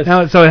movies. Yes.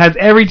 Now, so it has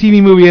every TV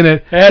movie in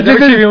it. It has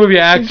every TV movie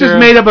actor. It's just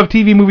made up of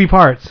TV movie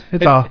parts.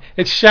 It's all.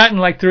 It's shot in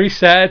like 3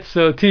 sets,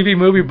 so TV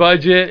movie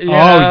budget.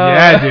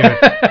 Yeah,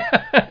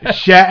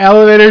 dude.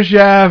 Elevator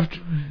shaft.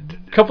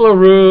 Couple of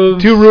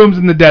rooms. 2 rooms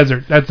in the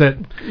desert. That's it.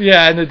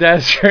 Yeah, in the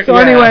desert. So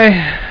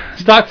anyway.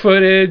 Stock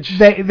footage.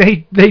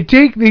 They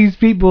take these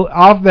people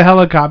off the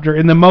helicopter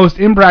in the most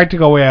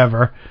impractical way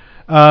ever,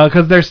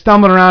 because they're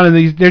stumbling around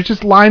and there's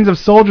just lines of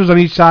soldiers on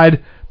each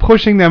side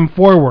pushing them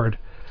forward,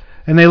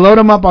 and they load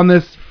them up on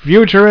this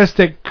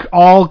futuristic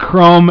all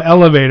chrome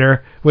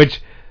elevator.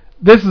 Which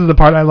this is the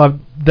part I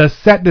love. The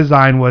set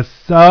design was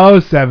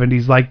so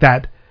 70s, like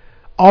that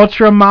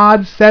ultra mod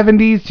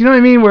 70s. Do you know what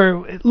I mean?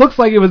 Where it looks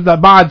like it was the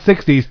mod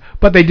 60s,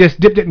 but they just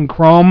dipped it in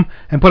chrome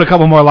and put a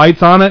couple more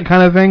lights on it,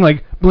 kind of thing,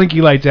 like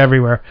blinky lights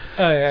everywhere.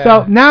 Oh yeah.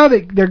 So now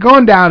they're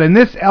going down, and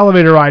this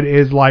elevator ride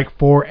is like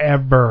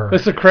forever.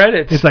 It's the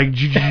credits. It's like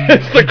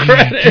it's the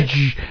credits,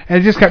 and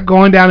it just kept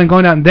going down and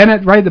going down, and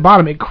then right at the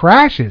bottom it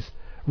crashes.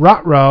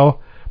 Ruh-roh,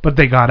 but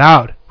they got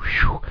out.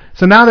 Whew.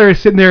 So now they're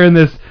sitting there in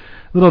this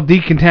little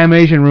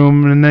decontamination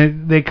room,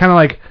 and they kind of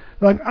like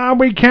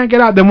we can't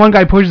get out. Then one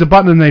guy pushes the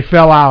button and they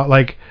fell out.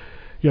 Like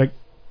you're like,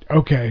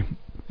 okay.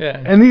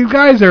 Yeah. And these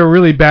guys are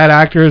really bad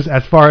actors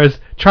as far as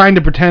trying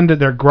to pretend that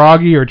they're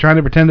groggy or trying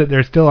to pretend that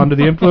they're still under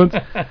the influence.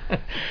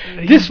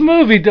 This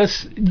movie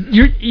does.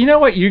 You know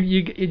what?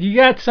 You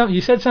got something.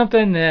 You said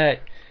something that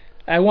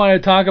I want to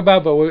talk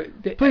about,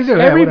 but please do.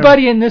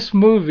 Everybody in this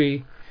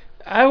movie.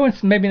 I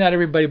wouldn't, maybe not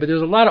everybody, but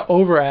there's a lot of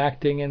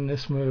overacting in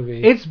this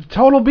movie. It's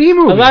total B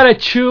movie. A lot of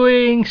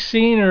chewing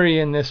scenery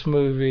in this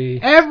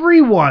movie.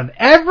 Everyone.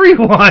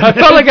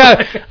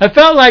 I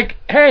felt like,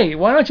 hey,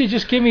 why don't you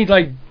just give me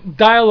like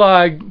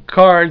dialogue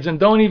cards and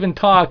don't even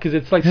talk, because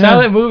it's like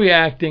silent movie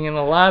acting in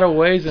a lot of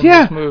ways in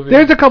this movie.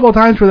 There's a couple of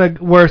times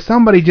where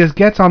somebody just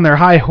gets on their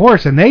high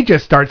horse and they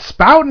just start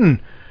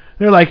spouting.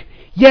 They're like,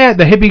 yeah,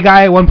 the hippie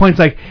guy at one point's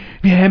like,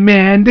 yeah,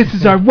 man, this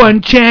is our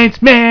one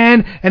chance,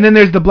 man. And then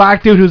there's the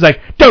black dude who's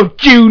like,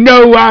 don't you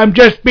know I'm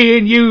just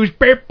being used?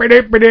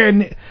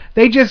 And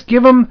they just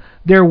give them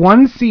their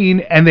one scene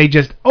and they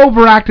just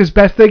overact as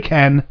best they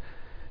can.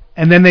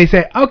 And then they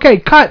say, okay,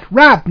 cut,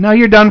 wrap. Now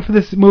you're done for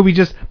this movie.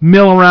 Just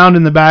mill around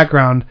in the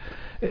background.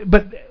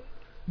 But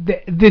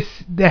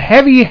the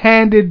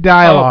heavy-handed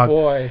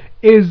dialogue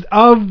is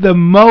of the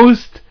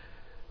most...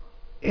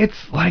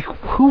 It's like,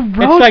 who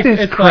wrote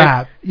this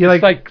crap?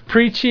 It's like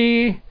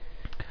preachy.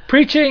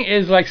 Preaching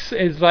is like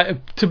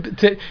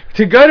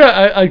to go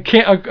to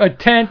a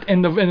tent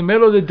in the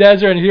middle of the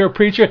desert and hear a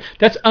preacher.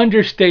 That's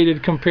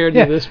understated compared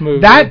to this movie.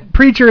 That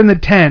preacher in the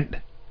tent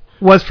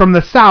was from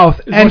the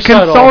South and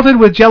consulted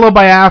with Jello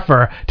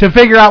Biafra to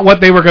figure out what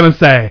they were going to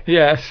say.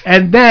 Yes.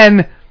 And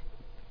then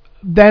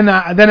an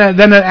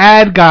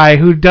ad guy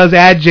who does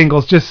ad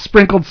jingles just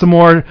sprinkled some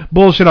more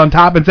bullshit on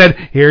top and said,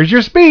 "Here's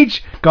your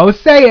speech. Go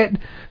say it."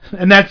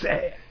 And that's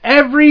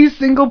every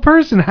single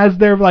person has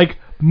their like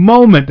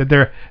moment that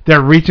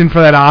they're reaching for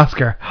that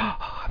Oscar.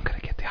 Oh, I'm gonna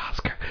get the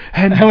Oscar,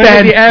 and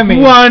then the Emmy.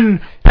 One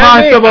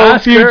possible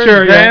Oscar,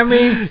 future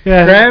Grammy,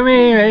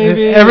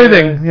 maybe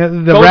everything.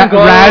 The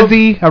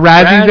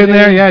Razzie's in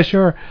there. Yeah,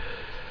 sure.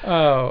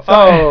 So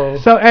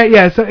So I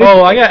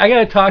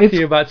gotta talk to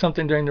you about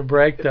something during the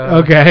break though.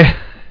 Okay.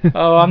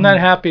 I'm not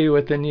happy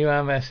with the new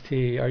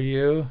MST. Are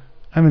you?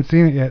 I haven't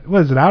seen it yet.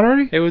 What, is it out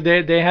already?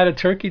 They had a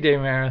Turkey Day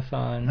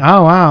marathon.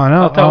 Oh wow,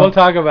 no. We'll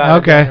talk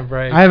about it during the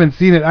break. I haven't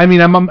seen it. I mean,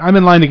 I'm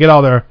in line to get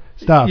all their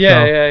stuff.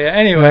 Yeah.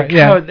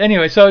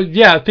 Anyway, so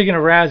speaking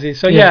of Razzie,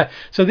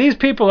 so these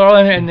people are all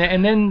in there,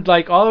 and then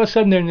like all of a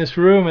sudden they're in this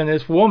room, and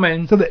this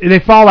woman. So they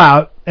fall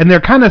out, and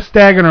they're kind of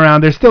staggering around.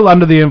 They're still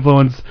under the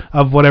influence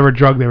of whatever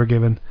drug they were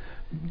given.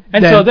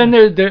 And so then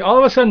they're all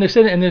of a sudden they're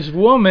sitting, and this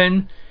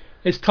woman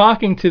is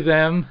talking to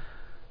them.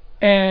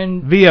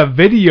 And via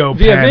video,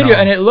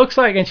 and it looks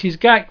like, and she's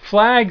got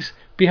flags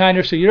behind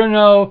her, so you don't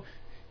know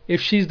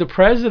if she's the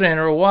president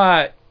or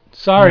what.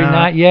 Sorry,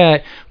 not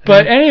yet.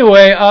 But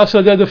anyway,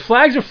 so the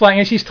flags are flying,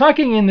 and she's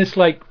talking in this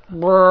like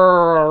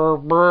brr,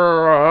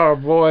 brr,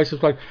 voice.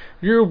 It's like,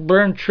 you've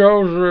been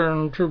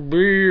chosen to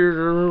be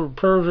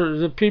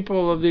the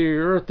people of the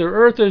earth. The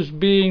earth is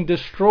being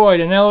destroyed,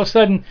 and all of a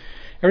sudden,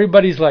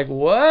 everybody's like,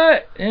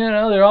 what? They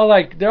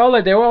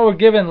were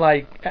given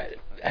like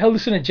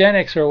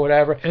hallucinogenics or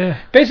whatever.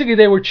 Basically,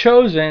 they were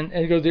chosen,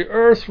 and it goes, the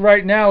Earth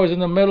right now is in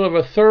the middle of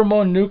a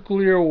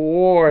thermonuclear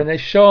war, and they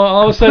show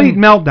all of a sudden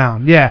complete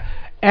meltdown. Yeah,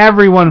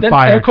 everyone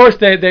fired. And of course,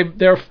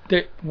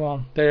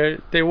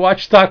 they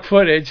watch stock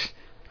footage.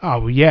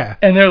 Oh yeah,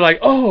 and they're like,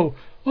 oh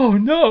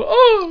no,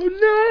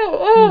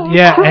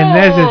 yeah, crap. And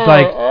this is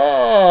like,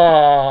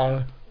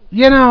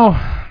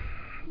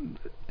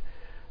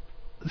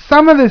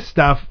 some of this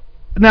stuff.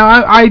 Now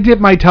I dip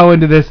my toe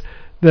into this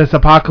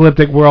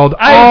apocalyptic world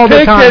all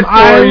the time.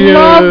 I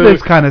love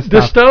this kind of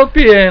stuff.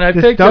 Dystopian. I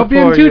picked it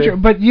for future. you.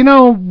 But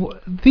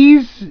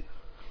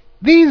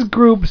these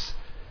groups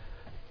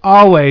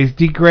always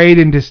degrade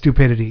into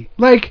stupidity.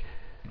 Like,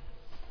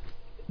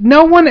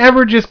 no one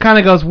ever just kind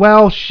of goes,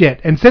 well,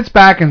 shit, and sits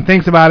back and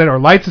thinks about it, or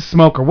lights a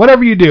smoke, or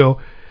whatever you do,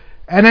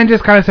 and then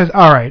just kind of says,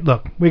 all right,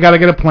 look, we got to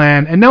get a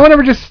plan, and no one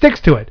ever just sticks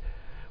to it.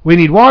 We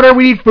need water,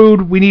 we need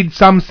food, we need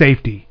some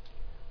safety.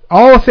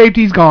 All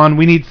safety's gone,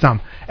 we need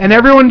some. And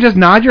everyone just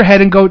nod your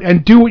head and go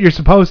and do what you're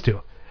supposed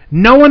to.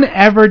 No one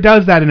ever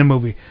does that in a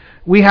movie.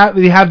 We have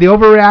the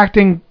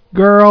overreacting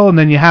girl, and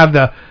then you have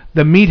the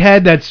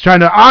meathead that's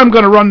trying to, I'm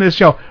going to run this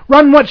show.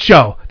 Run what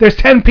show? There's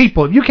 10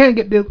 people. You can't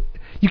get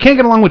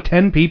along with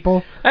 10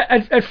 people.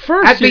 At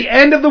first, at the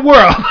end of the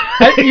world.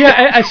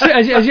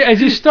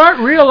 As you start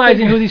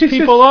realizing who these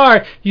people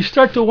are, you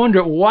start to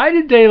wonder, why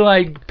did they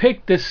like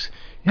pick this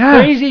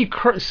crazy,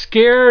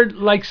 scared,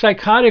 like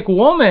psychotic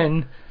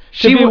woman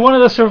to be one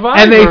of the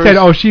survivors? And they said,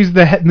 oh, she's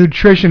the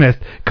nutritionist.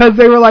 Because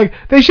they were like,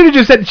 they should have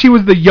just said she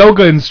was the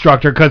yoga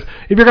instructor. Because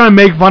if you're going to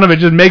make fun of it,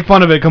 just make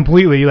fun of it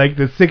completely, like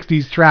the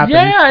 60s trap.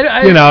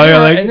 Yeah, you're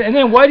like, and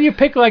then why do you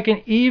pick like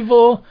an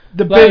evil,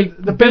 the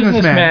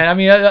businessman? I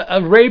mean,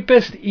 a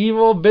rapist,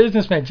 evil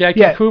businessman,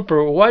 Jackie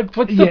Cooper. What's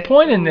the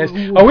point in this?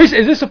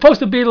 Is this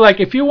supposed to be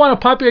like, if you want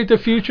to populate the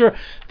future,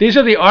 these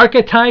are the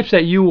archetypes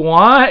that you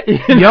want?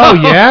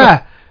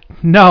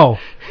 No,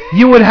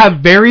 you would have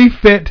very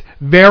fit,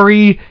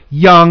 very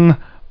young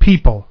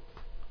people,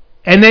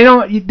 and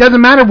it doesn't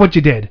matter what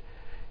you did.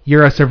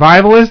 You're a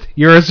survivalist,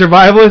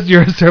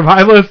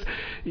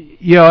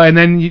 and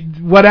then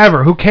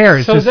whatever, who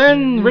cares? So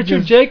then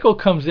Richard Jekyll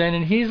comes in,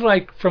 and he's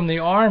like from the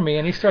army,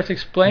 and he starts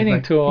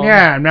explaining to him.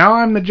 Yeah, now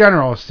I'm the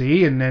general,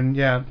 see, and then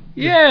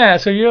Yeah,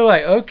 so you're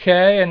like,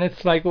 okay, and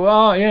it's like,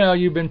 well,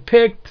 you've been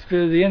picked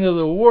for the end of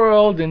the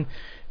world, and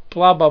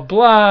blah, blah,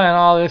 blah, and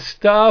all this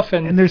stuff.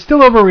 And they're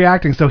still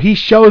overreacting, so he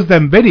shows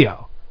them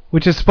video,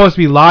 which is supposed to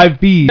be live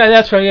feed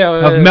that's right,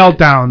 of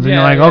meltdowns. And you're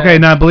like, okay,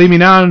 now believe me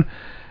now.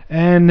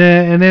 And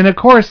then, of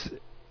course...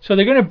 So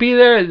they're going to be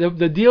there.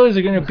 The deal is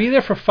they're going to be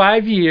there for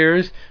 5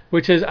 years,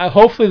 which is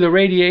hopefully the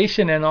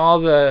radiation and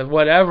all the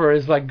whatever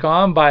is like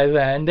gone by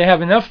then. They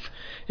have enough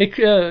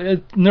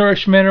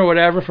nourishment or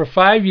whatever for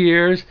 5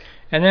 years.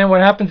 And then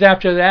what happens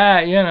after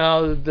that,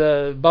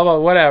 the blah, blah,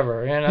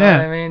 whatever, Yeah.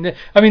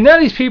 I mean, none of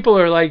these people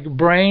are like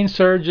brain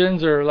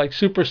surgeons or like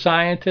super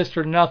scientists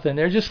or nothing.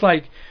 They're just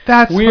like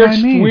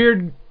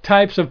weird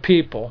types of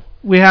people.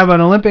 We have an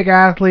Olympic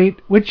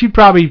athlete, which you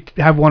probably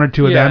have one or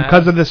two of them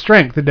because of the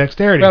strength, the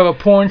dexterity. We have a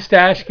porn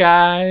stash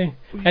guy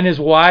and his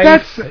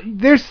wife.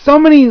 There's so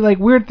many like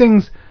weird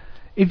things.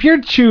 If you're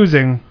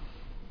choosing,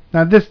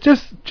 now this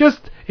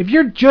if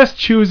you're just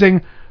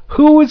choosing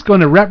who is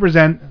going to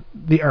represent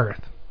the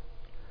Earth.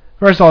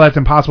 First of all, that's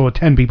impossible with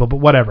 10 people,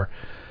 but whatever.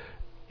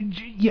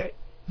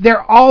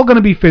 They're all going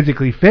to be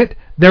physically fit.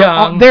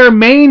 Their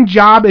main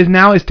job is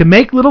to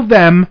make little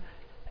them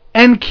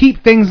and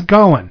keep things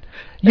going.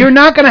 You're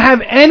not going to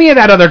have any of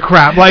that other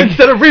crap. Like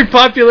instead of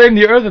repopulating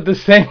the Earth with the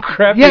same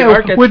crap.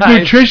 With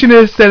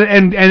nutritionists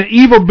and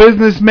evil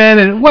businessmen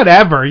and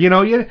whatever.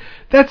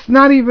 That's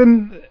not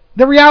even...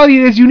 The reality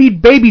is you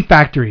need baby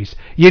factories.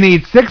 You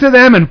need 6 of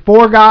them and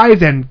 4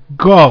 guys and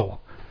go.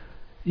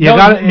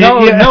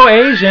 No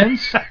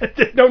Asians.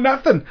 No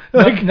nothing.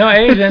 No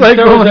Asians. Like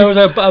there was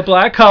a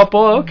black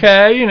couple,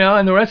 okay,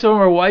 and the rest of them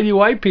are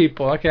white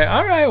people. Okay,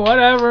 all right,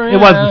 whatever. It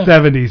was the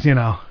 70s,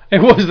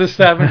 It was the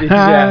 70s,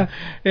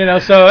 yeah.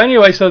 So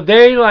anyway, so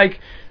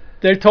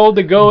they're told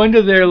to go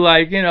into their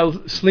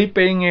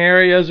sleeping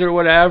areas or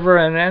whatever,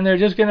 and then they're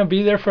just gonna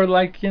be there for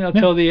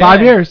till the 5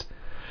 end. years.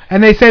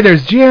 And they say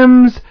there's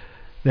gyms,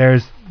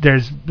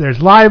 there's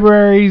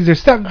libraries,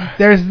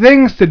 there's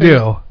things to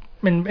do.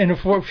 In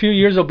a few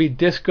years, there'll be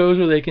discos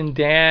where they can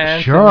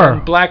dance. Sure.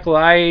 And black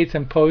lights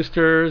and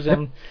posters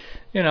and,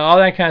 all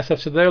that kind of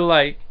stuff. So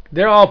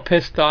they're all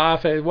pissed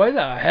off. What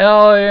the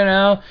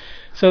hell,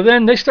 So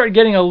then they start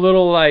getting a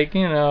little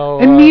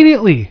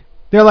Immediately.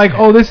 They're like,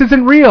 oh, this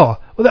isn't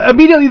real. Well,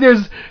 immediately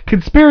there's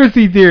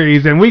conspiracy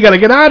theories and we got to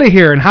get out of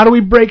here. And how do we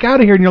break out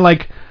of here? And you're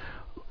like...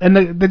 And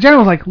the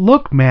general's like,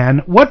 look,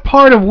 man, what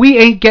part of we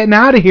ain't getting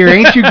out of here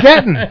ain't you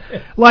getting?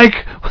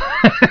 Like,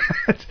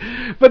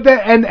 but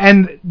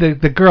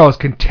the girl is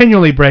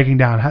continually breaking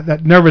down,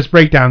 that nervous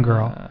breakdown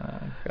girl.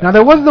 Now,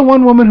 there was the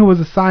one woman who was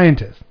a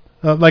scientist,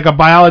 like a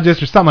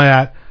biologist or something like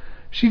that.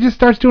 She just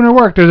starts doing her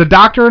work. There's a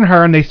doctor and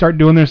her, and they start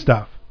doing their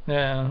stuff.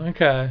 Yeah,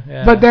 okay,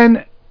 yeah. But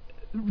then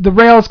the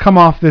rails come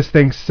off this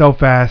thing so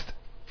fast.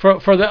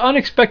 For the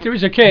unexpected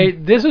reason, okay,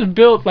 this is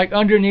built like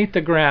underneath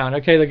the ground.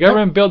 Okay, the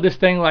government built this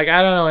thing like,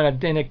 I don't know,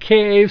 in a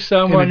cave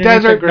somewhere in the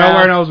underneath desert, the ground.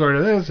 nowhere knows where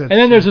it is. And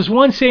then there's this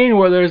one scene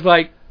where there's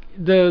like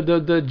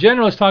the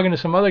general is talking to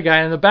some other guy,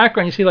 and in the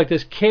background you see like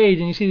this cage,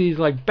 and you see these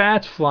like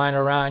bats flying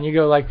around. You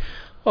go like,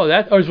 oh,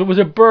 that, or was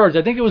it birds?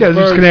 I think it was birds.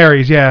 It was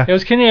canaries, yeah. It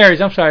was canaries.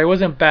 I'm sorry, it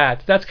wasn't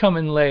bats. That's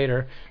coming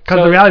later.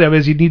 Because the reality of it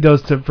is you need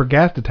those for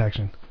gas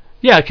detection.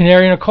 Yeah, a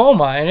canary in a coal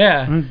mine,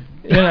 yeah.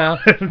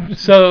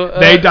 So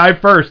they die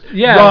first.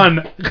 Yeah.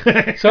 Run.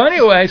 So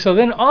anyway, so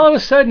then all of a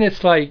sudden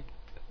it's like,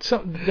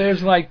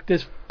 there's like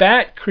this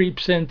bat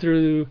creeps in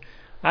through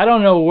I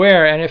don't know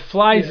where, and it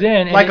flies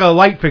in. Like a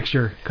light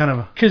fixture, kind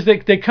of. Because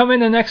they come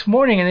in the next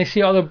morning and they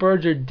see all the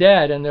birds are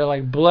dead, and they're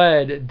like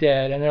bled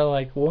dead, and they're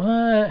like,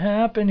 what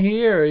happened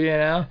here, you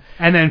know?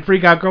 And then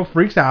Freak Out Girl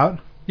freaks out.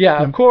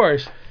 Yeah, of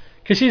course.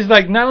 Because she's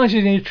like, not only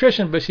she's a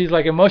nutrition, but she's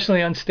like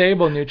emotionally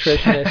unstable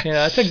nutritionist. You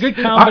know, it's a good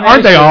combination.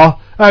 Aren't they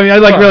all? I mean, I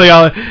like really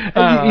all.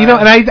 You know,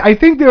 and I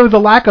think there was a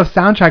lack of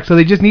soundtrack, so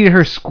they just needed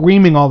her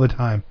screaming all the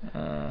time.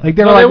 Like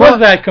they were there like, was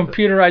that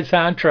computerized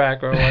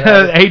soundtrack or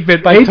whatever.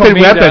 8-bit By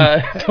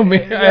weapon.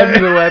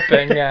 Tomita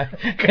weapon, yeah.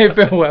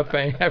 8-bit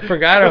weapon. I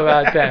forgot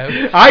about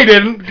that. I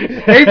didn't.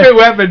 8-bit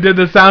weapon did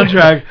the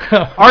soundtrack.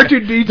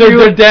 R2D2.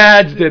 Their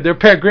dads did. Their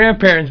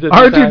grandparents did.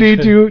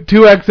 R2D2,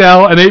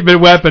 2XL, and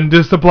 8-bit weapon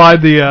just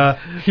supplied the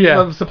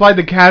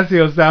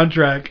Casio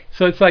soundtrack.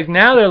 So it's like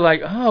now they're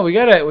like, oh, we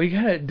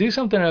gotta do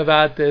something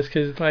about this,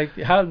 because like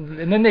how,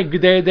 and then they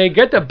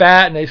get the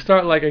bat and they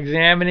start like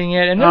examining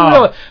it, and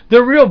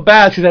they're real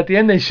bats, because at the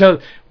end they show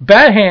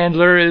Bat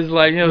Handler is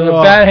like, you know, the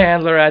Bat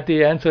Handler at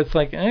the end, so it's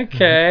like,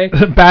 okay.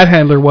 Bat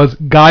Handler was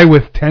guy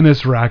with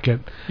tennis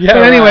racket. Yeah.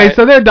 But anyway,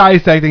 so they're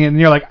dissecting it, and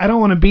you're like, I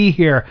don't want to be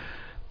here.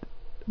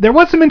 There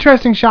was some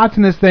interesting shots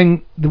in this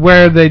thing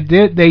where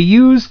they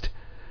used,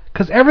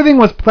 because everything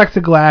was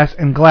plexiglass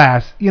and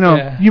glass. You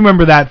know, you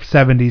remember that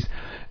 70s.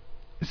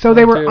 So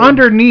they were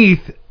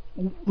underneath,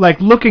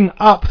 like looking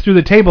up through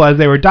the table as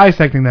they were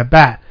dissecting that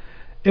bat.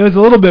 It was a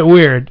little bit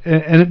weird,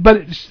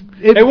 but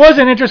it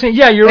wasn't interesting.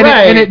 Yeah, you're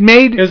right. And it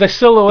made it was a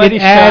silhouette.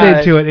 It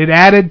added to it. It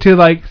added to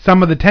like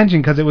some of the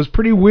tension because it was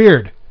pretty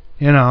weird,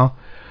 you know.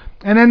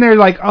 And then they're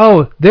like,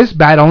 "Oh, this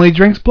bat only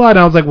drinks blood." And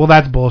I was like, "Well,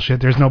 that's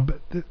bullshit.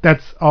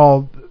 That's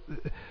all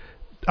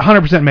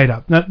 100% made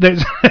up. No,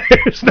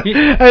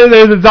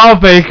 it's all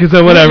fake,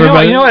 so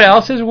whatever." You know what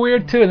else is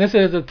weird too, and this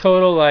is a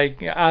total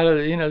like out of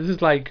this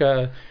is like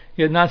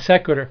non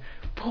sequitur.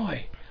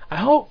 Boy, I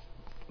hope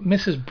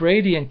Mrs.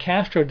 Brady and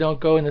Castro don't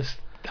go in this.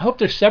 I hope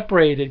they're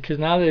separated, because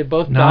now they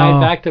both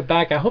died back to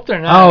back. I hope they're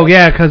not. Oh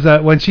yeah, because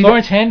when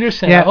Florence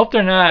Henderson. Yeah. I hope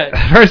they're not.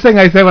 First thing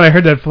I said when I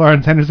heard that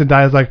Florence Henderson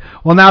died, I was like,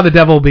 well, now the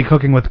devil will be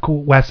cooking with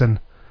Wesson.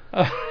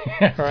 Oh,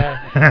 yeah,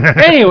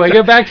 right. Anyway,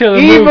 get back to the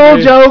evil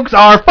movie. Jokes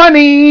are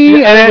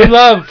funny. Yeah, and we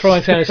love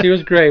Florence Henderson. She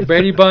was great.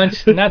 Brady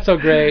Bunch, not so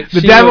great. The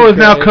devil is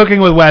now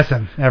cooking with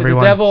Wesson.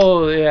 Everyone. The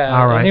devil, yeah.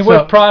 All right. And he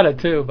wore Prada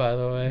too, by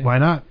the way. Why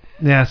not?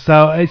 Yeah.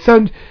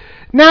 So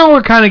now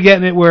we're kind of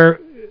getting it where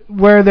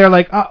they're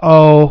like,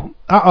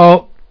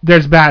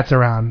 there's bats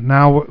around.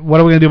 Now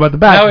what are we gonna do about the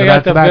bats? Now we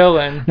got the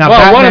villain.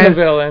 Now one of the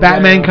villains.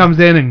 Batman comes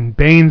in and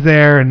Bane's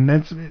there, and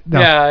it's no.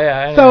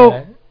 Yeah.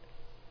 So.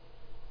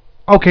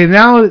 Okay,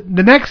 now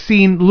the next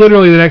scene,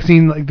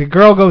 like the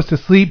girl goes to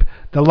sleep,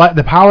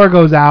 the power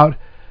goes out,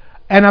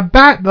 and a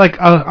bat, like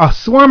a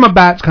swarm of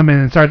bats come in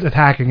and starts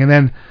attacking, and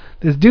then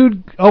this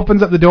dude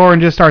opens up the door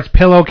and just starts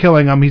pillow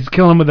killing him. He's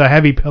killing him with a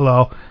heavy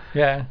pillow.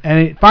 Yeah.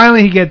 And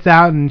finally he gets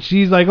out, and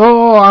she's like,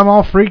 "Oh, I'm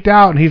all freaked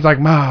out," and he's like,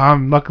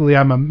 luckily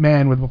I'm a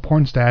man with a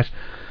porn stash,"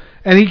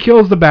 and he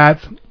kills the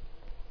bats.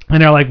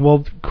 And they're like,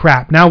 "Well,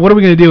 crap. Now what are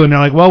we gonna do?" And they're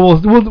like,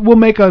 "Well, we'll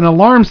make an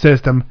alarm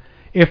system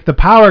if the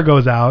power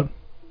goes out.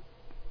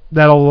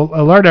 That'll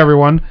alert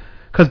everyone,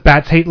 because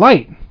bats hate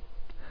light."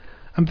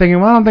 I'm thinking,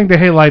 well, I don't think they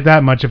hate light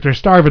that much. If they're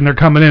starving, they're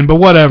coming in, but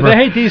whatever. They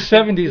hate these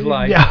 70s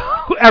lights.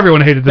 Yeah,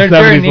 everyone hated the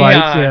 70s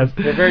lights. Yes.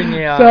 They're very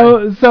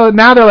neon. So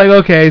now they're like,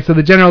 okay. So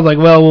the general's like,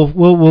 well,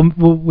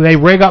 they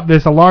rig up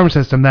this alarm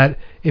system that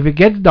if it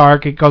gets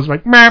dark, it goes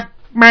like, map,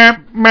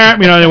 map, map,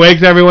 and it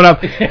wakes everyone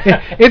up.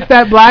 It's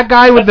that black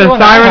guy with the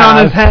siren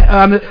on his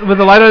head, with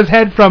the light on his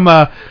head from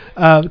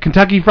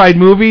Kentucky Fried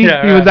Movie.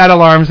 Yeah, he was that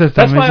alarm system.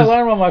 That's my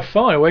alarm on my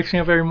phone. It wakes me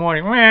up every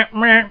morning.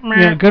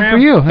 Yeah, good for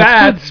you.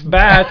 Bats,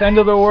 end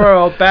of the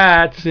world,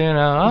 bats. You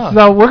know.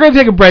 So we're gonna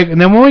take a break, and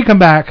then when we come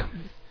back,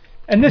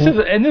 and this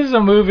is a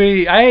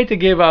movie. I hate to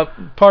give up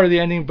part of the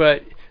ending,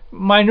 but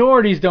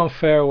minorities don't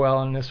fare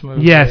well in this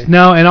movie. Yes,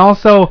 no, and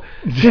also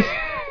just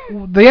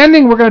the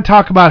ending. We're gonna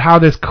talk about how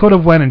this could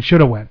have went and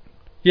should have went.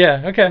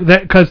 Yeah. Okay.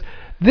 Because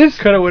this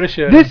coulda, woulda,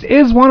 shoulda. This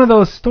is one of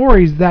those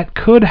stories that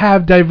could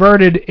have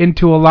diverted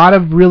into a lot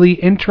of really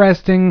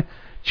interesting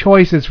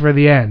choices for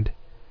the end.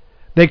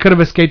 They could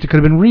have escaped. It could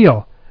have been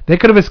real. They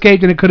could have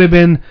escaped, and it could have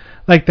been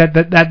like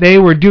that they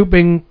were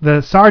duping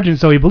the sergeant,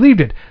 so he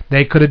believed it.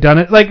 They could have done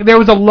it. Like there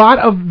was a lot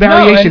of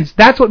variations.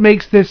 That's what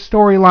makes this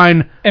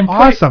storyline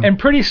awesome. And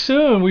pretty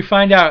soon we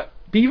find out.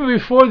 Even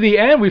before the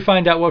end, we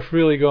find out what's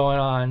really going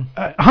on.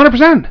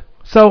 100%.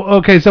 So,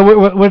 okay, so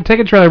we'll take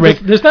a trailer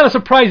break. There's not a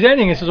surprise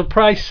ending. It's a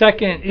surprise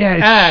second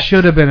act. It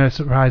should have been a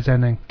surprise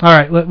ending. All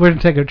right, we're going to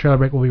take a trailer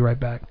break. We'll be right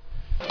back.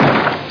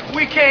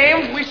 We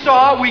came, we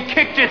saw, we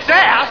kicked its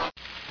ass.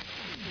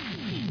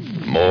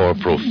 More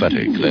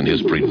prophetic than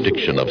his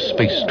prediction of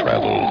space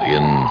travel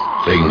in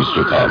Things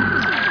to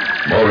Come.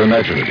 More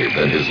imaginative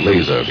than his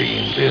laser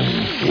beams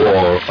in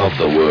War of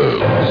the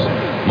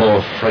Worlds.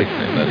 More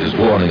frightening than his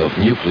warning of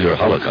nuclear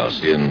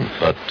holocaust in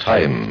The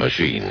Time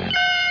Machine.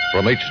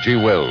 From H.G.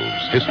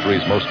 Wells,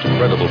 history's most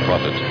credible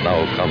prophet,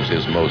 now comes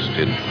his most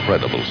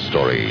incredible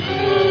story,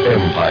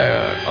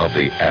 Empire of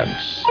the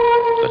Ants.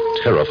 The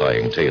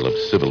terrifying tale of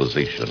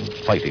civilization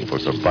fighting for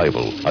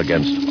survival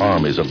against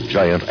armies of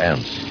giant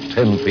ants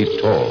 10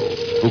 feet tall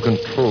who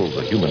control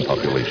the human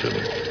population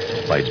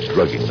by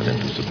drugging them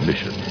into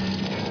submission.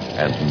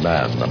 And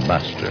man the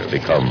master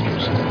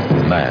becomes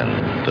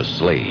man the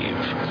slave.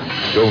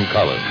 Joan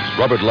Collins,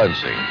 Robert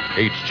Lansing,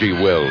 H.G.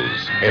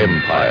 Wells,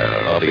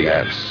 Empire of the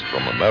Ants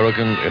from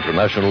American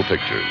International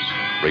Pictures.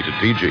 Rated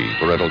PG,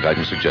 parental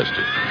guidance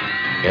suggested.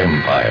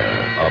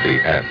 Empire of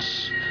the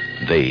Ants.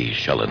 They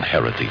shall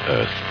inherit the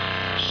earth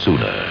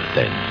sooner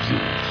than you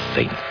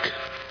think.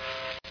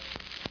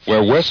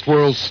 Where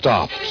Westworld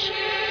stops,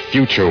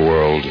 Future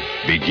World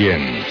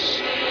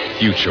begins.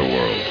 Future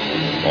World,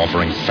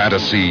 offering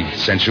fantasy,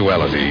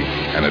 sensuality,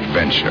 and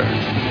adventure.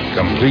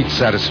 Complete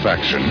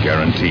satisfaction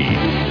guaranteed.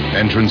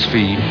 Entrance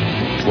fee,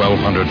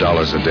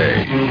 $1,200 a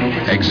day.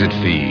 Exit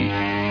fee,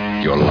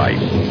 your life.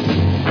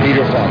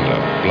 Peter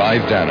Fonda,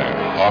 Blythe Danner,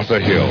 Arthur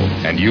Hill,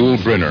 and Yul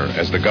Brynner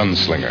as the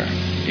gunslinger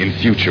in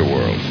Future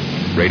World.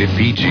 Rated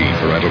PG,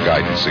 parental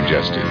guidance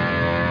suggested.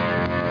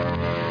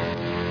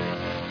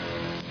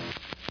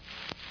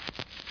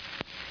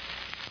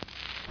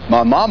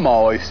 My mom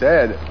always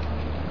said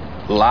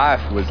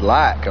life was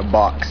like a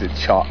box of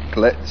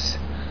chocolates.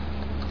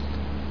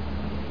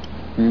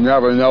 You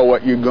never know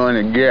what you're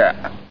going to get.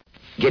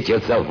 Get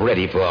yourself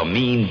ready for a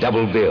mean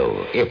double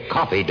bill. If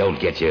coffee don't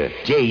get you,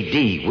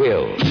 J.D.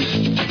 will.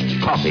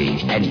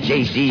 Coffee and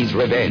J.D.'s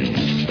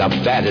Revenge. The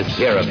baddest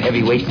pair of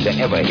heavyweights to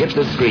ever hit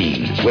the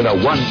screen. With a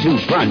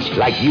 1-2 punch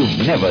like you've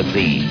never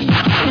seen.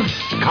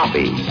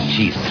 Coffee,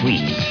 she's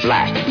sweet,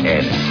 black,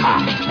 and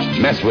hot.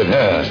 Mess with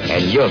her,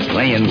 and you're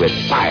playing with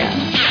fire.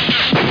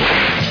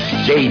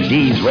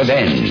 J.D.'s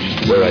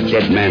Revenge, where a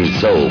dead man's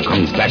soul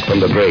comes back from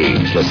the grave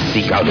to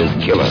seek out his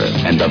killer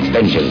and the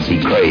vengeance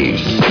he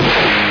craves.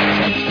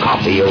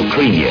 Coffee'll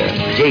cream you,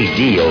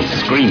 J.D.'ll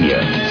scream you,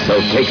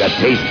 so take a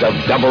taste of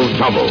double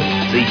trouble.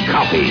 See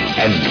Coffee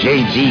and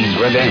J.D.'s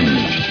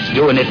Revenge,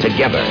 doing it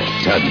together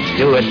to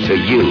do it to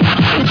you.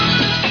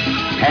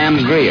 Pam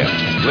Grier,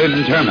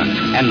 Lynn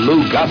Turman, and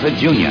Lou Gossett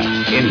Jr.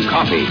 in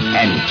Coffee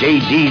and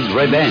J.D.'s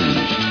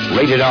Revenge.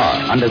 Rated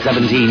R, under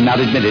 17, not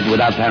admitted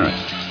without parents.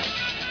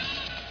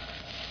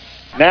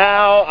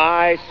 Now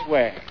I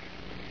swear,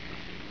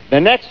 the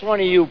next one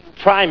of you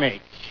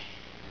primates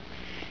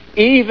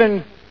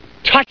even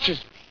touches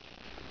me.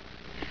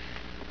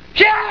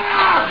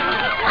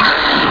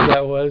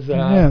 That was that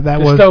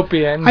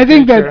dystopian.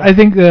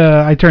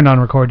 I turned on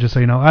record just so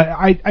you know.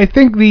 I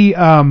think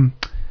the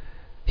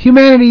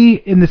humanity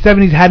in the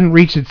 70s hadn't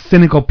reached its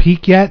cynical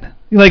peak yet.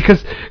 Like,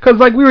 cause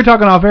like we were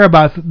talking off air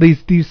about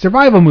these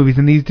survival movies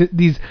and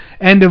these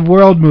end of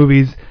world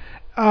movies.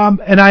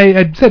 And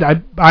I said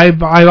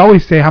I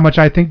always say how much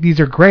I think these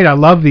are great. I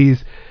love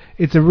these.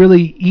 It's a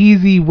really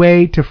easy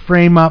way to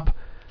frame up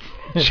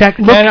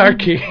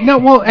anarchy.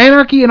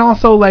 Anarchy, and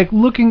also like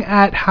looking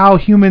at how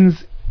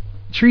humans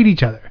treat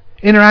each other,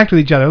 interact with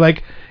each other.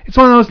 Like, it's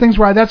one of those things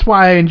where that's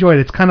why I enjoy it.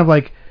 It's kind of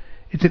like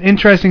it's an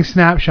interesting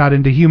snapshot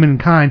into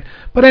humankind.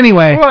 But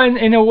anyway, well,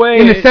 in a way,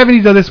 in the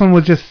 70s though, this one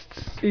was just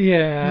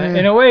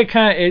in a way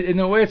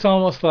it's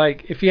almost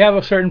like if you have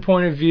a certain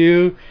point of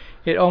view,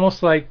 it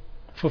almost like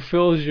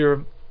fulfills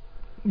your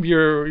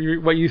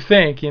what you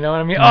think, you know what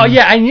I mean? Oh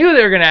yeah, I knew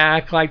they were going to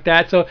act like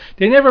that. So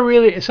they never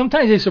really,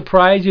 sometimes they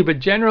surprise you, but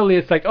generally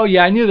it's like, oh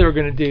yeah, I knew they were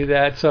going to do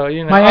that. So,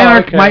 you know,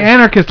 my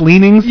anarchist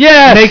leanings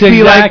makes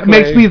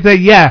me say,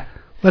 yeah,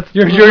 let's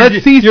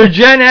see your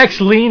Gen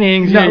X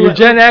leanings. Your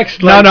Gen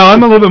X. Like, no,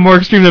 I'm a little bit more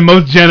extreme than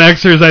most Gen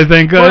Xers, I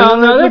think. Well,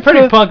 no, they're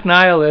pretty punk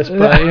nihilists,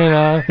 but you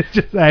know.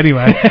 Just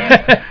anyway.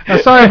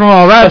 Aside from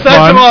all that,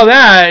 from all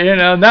that, you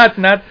know, not.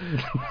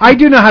 I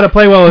do know how to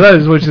play well with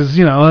others, which is,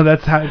 you know,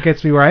 that's how it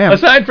gets me where I am.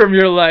 Aside from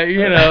your, like,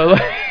 you know,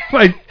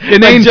 like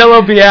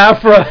Jello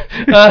Biafra.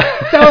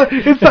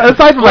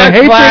 Aside from my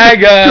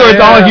hatred towards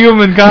all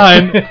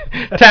humankind,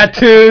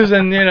 tattoos,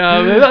 and you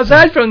know,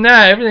 aside from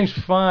that, everything's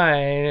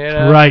fine. You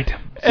know? Right.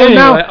 So anyway,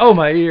 now,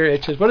 my ear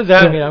itches. What does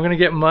that mean? I'm going to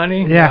get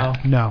money? Yeah,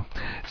 no.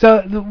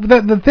 So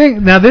the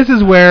thing, now this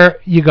is where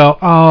you go,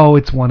 oh,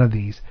 it's one of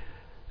these.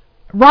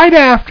 Right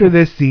after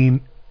this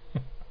scene,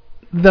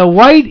 the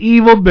white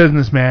evil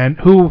businessman,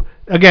 who,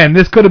 again,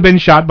 this could have been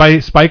shot by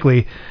Spike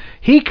Lee,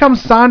 he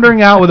comes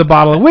sauntering out with a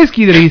bottle of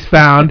whiskey that he's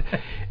found,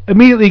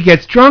 immediately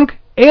gets drunk,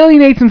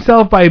 alienates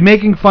himself by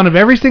making fun of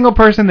every single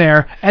person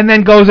there, and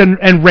then goes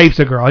and rapes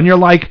a girl. And you're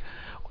like,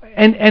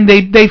 and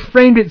they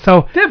framed it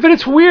so. Yeah, but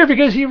it's weird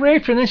because he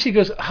raped her and then she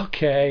goes,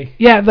 okay.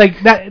 Yeah,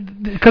 like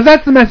that, because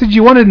that's the message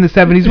you wanted in the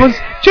 70s was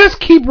just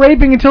keep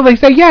raping until they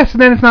say yes,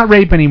 and then it's not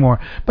rape anymore.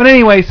 But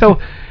anyway, so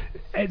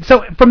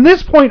from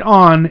this point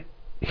on,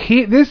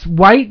 this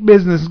white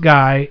business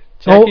guy,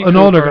 an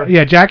older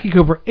guy, Jackie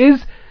Cooper,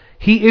 is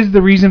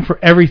the reason for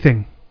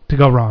everything to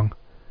go wrong.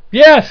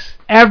 Yes.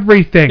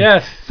 Everything.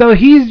 Yes. So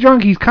he's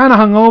drunk, he's kind of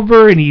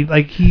hungover, and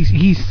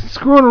he's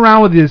screwing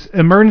around with his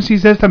emergency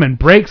system and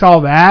breaks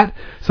all that.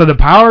 So the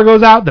power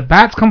goes out, the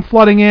bats come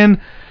flooding in.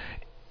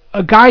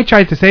 A guy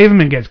tries to save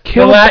him and gets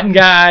killed. The Latin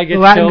guy gets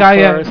killed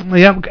first.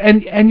 Yeah.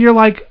 And you're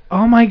like,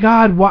 oh my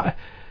God, what?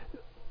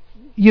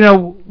 you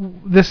know,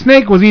 the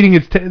snake was eating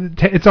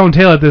its own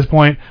tail at this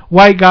point.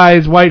 White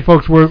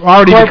folks were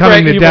already corporate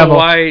becoming the evil devil.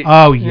 White,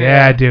 oh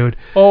yeah, dude.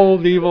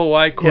 Old evil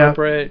white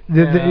corporate.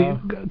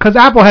 Because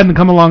Apple hadn't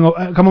come along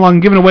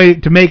and given away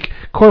to make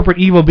corporate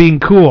evil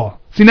being cool.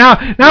 See now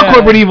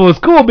corporate evil is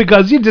cool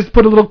because you just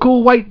put a little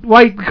cool white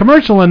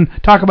commercial and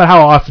talk about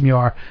how awesome you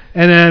are,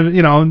 and then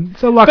you know.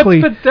 So luckily,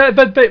 but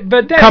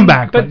then, come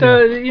back. But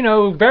you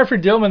know,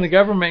 Bradford Dillman, the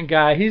government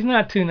guy, he's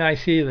not too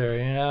nice either.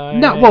 You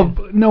know.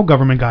 No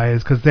government guy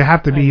is because they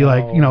have to be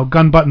like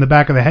gun butt in the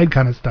back of the head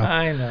kind of stuff.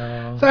 I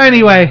know. So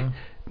anyway,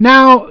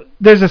 now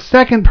there's a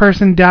second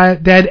person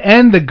dead,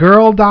 and the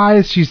girl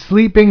dies. She's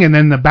sleeping, and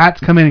then the bats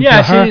come in and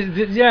kill her.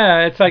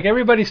 It's like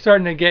everybody's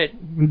starting to get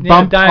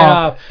bumped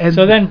off.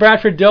 So then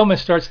Bradford Dillman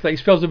starts, he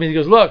spills to me. He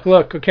goes, look,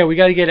 okay, we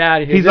got to get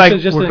out of here. He's this like,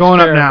 is just we're an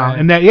going up now,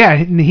 and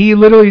he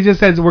literally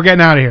just says, we're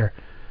getting out of here.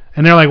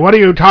 And they're like, what are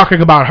you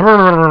talking about?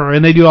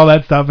 And they do all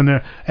that stuff,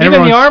 and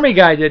even the army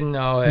guy didn't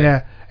know it.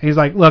 Yeah, and he's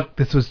like, look,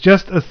 this was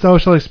just a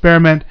social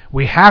experiment.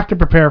 We have to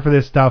prepare for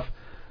this stuff.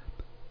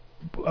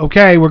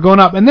 Okay, we're going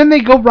up, and then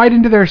they go right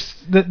into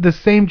the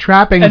same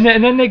trappings. And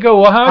then they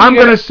go, well, I'm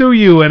going to sue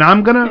you, and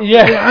I'm going to.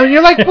 Yeah. And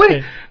you're like,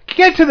 what?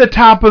 Get to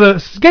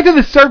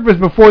the surface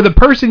before the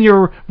person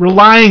you're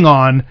relying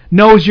on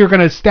knows you're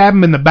going to stab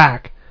him in the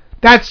back.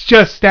 That's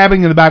just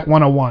stabbing in the back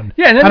 101.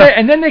 Yeah,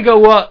 and then they go,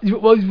 well,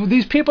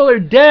 these people are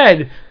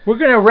dead. We're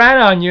going to rat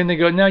on you, and they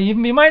go, no, you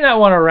might not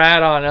want to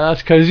rat on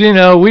us because you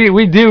know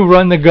we do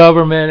run the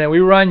government and we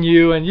run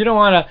you, and you don't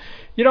want to.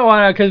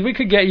 Because we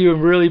could get you in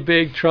really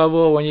big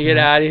trouble when you get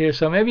out of here.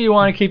 So maybe you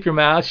want to keep your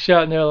mouth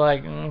shut. And they're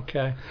like,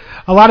 okay.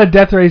 A lot of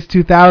Death Race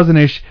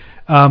 2000-ish,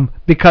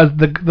 because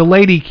the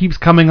lady keeps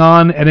coming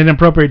on at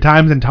inappropriate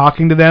times and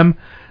talking to them,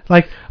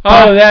 like she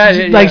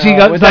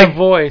goes with like that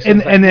voice,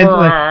 and then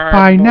like,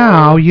 by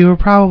now you are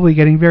probably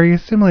getting very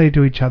assimilated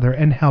to each other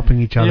and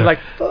helping each other. You're like,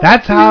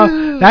 that's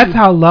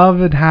how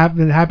love and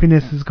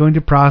happiness is going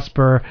to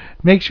prosper.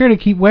 Make sure to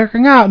keep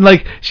working out. And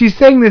like she's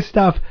saying this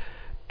stuff.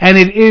 And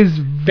it is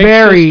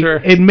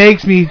it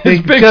makes me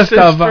think just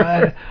of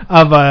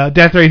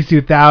Death Race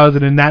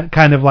 2000 and that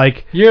kind of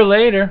like... Year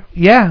later.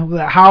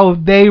 Yeah, how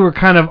they were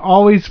kind of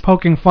always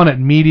poking fun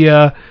at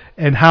media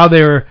and how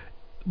they were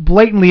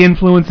blatantly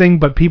influencing,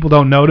 but people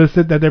don't notice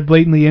it, that they're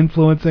blatantly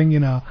influencing,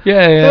 you know.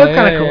 Yeah. So it's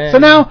kind of cool. Yeah. So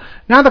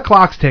now the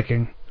clock's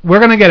ticking. We're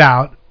going to get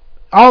out.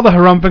 All the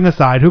harumping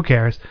aside, who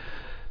cares?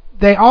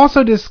 They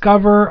also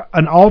discover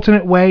an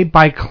alternate way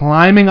by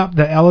climbing up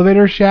the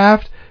elevator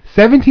shaft.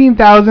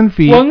 17,000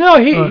 feet. Well, no,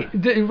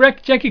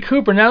 Jackie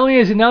Cooper. Not only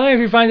have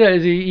you find out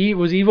he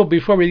was evil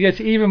before, but he gets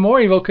even more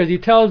evil because he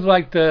tells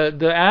like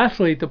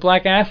the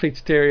black athlete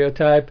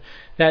stereotype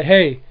that,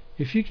 hey,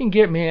 if you can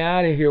get me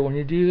out of here when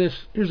you do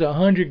this, there's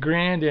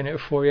 $100,000 in it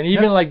for you, and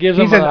even like gives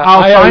him. He says,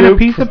 I'll sign a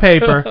piece of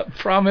paper.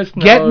 Promise.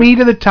 Get me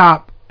to the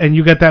top, and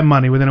you get that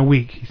money within a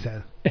week. He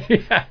said.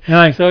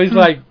 Yeah. So he's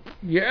like.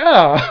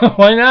 Yeah,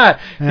 why not?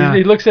 Yeah.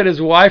 He looks at his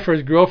wife or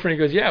his girlfriend.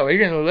 He goes, "Yeah,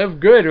 we're gonna live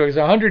good. It was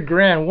 $100,000,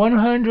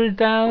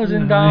 $100,000.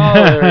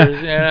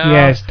 You know?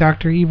 Yes,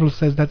 Dr. Evil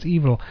says that's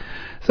evil.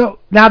 So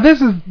now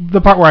this is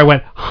the part where I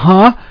went,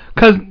 huh?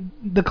 Because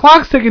the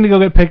clock's ticking to go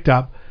get picked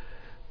up.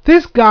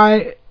 This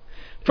guy.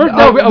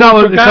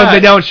 Because they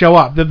don't show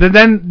up.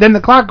 Then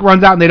the clock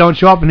runs out and they don't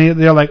show up, and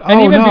they're like, oh no.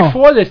 And even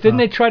before this, didn't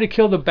they try to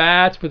kill the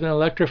bats with an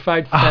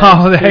electrified fence?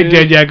 Oh, they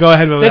did. Yeah, go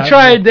ahead with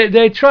that.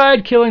 They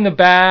tried killing the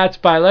bats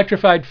by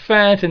electrified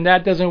fence, and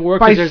that doesn't work.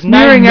 By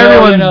smearing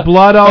everyone's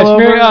blood all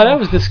over. Oh, that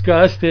was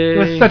disgusting. It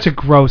was such a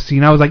gross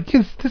scene. I was like,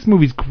 this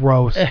movie's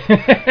gross.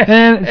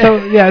 And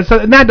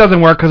so that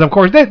doesn't work because of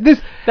course that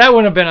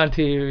wouldn't have been on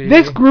TV.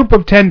 This group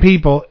of 10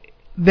 people.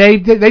 They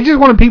just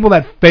wanted people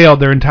that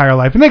failed their entire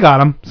life, and they got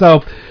them.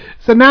 So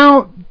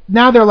now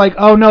they're like,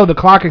 oh no, the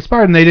clock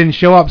expired, and they didn't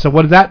show up. So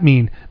what does that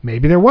mean?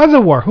 Maybe there was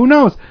a war. Who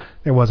knows?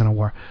 There wasn't a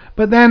war.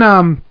 But then,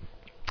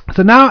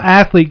 so now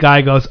athlete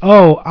guy goes,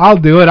 oh, I'll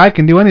do it. I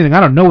can do anything. I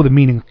don't know the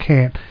meaning of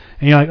can't.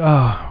 And you're like,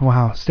 oh,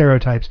 wow,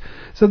 stereotypes.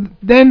 So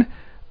then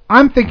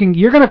I'm thinking,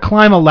 you're going to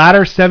climb a ladder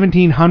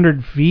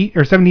 1,700 feet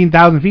or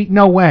 17,000 feet?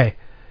 No way.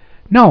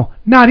 No,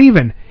 not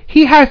even.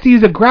 He has to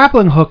use a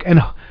grappling hook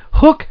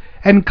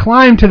and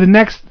climb to the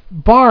next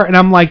bar, and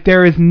I'm like,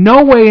 there is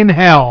no way in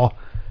hell,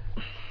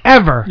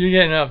 ever. You're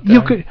getting up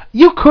there.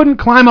 You couldn't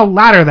climb a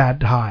ladder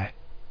that high.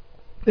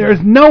 There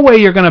is no way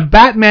you're gonna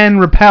Batman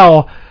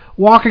rappel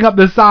walking up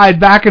the side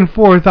back and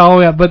forth all the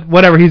way up. But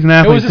whatever, he's an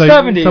athlete. It was the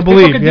 70s.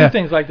 People could do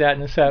things like that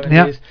in the 70s.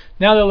 Yep.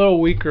 Now they're a little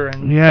weaker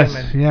and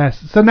timid. Yes.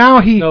 So now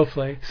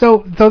Snowflakes.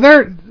 So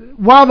they're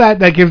while that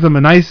gives them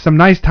some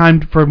nice time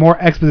for more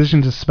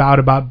exposition to spout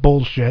about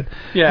bullshit.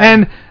 Yeah.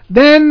 And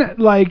then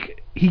like.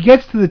 He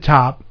gets to the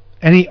top,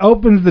 and he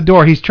opens the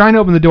door. He's trying to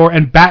open the door,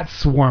 and bats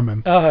swarm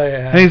him. Oh,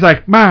 yeah. And he's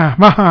like, ma.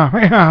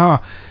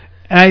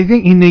 And I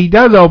think he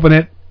does open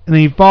it, and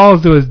then he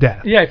falls to his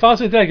death. Yeah, he falls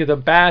to his death because the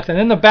bats, and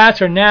then the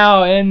bats are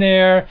now in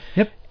there,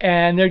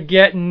 and they're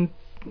getting...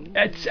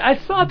 I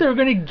thought they were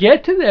going to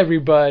get to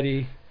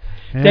everybody.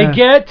 Yeah. They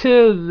get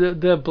to...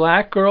 The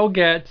black girl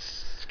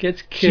gets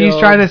killed. She's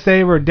trying to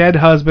save her dead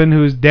husband,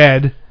 who's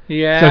dead.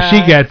 Yeah. So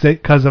she gets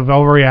it because of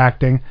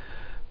overreacting.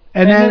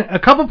 And then a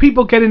couple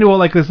people get into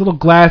like this little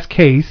glass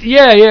case.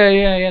 Yeah.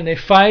 And they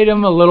fight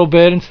him a little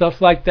bit and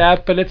stuff like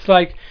that. But it's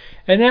like,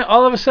 and then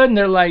all of a sudden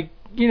they're like,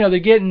 you know, they're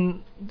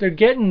getting.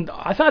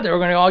 I thought they were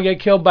going to all get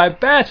killed by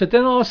bats, but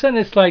then all of a sudden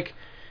it's like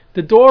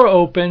the door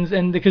opens,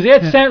 and because they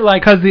had sent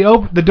like because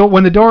the door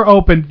when the door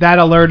opened, that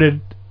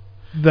alerted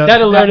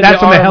that's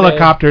when the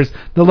helicopters,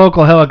 the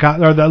local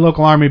helicopter or the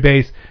local army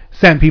base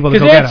sent people to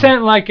go get them. Because they had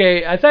sent like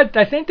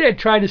I think they had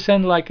tried to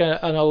send like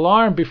an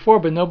alarm before,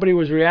 but nobody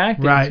was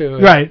reacting to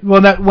it. Right.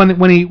 Well, that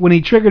when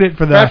he triggered it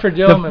for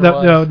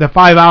the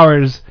 5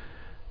 hours,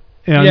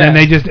 you know, and then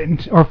they just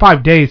or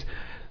 5 days.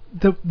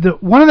 The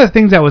one of the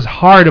things that was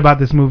hard about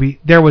this movie,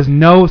 there was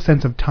no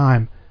sense of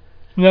time.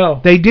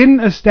 No. They didn't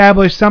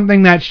establish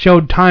something that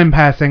showed time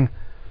passing.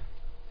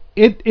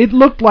 It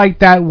looked like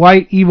that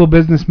white evil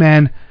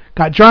businessman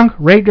got drunk,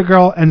 raped a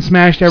girl, and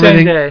smashed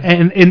everything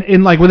and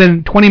in like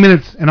within 20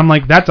 minutes. And I'm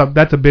like, that's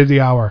a busy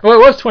hour. Well,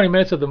 it was 20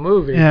 minutes of the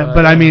movie. Yeah,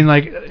 but I mean,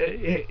 like,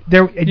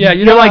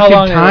 you're like,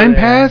 did time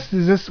pass?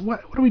 Is this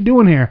what are we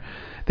doing here?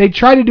 They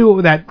tried to do it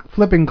with that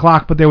flipping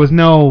clock, but there was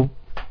no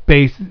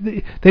base.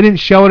 They didn't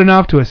show it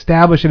enough to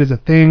establish it as a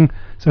thing.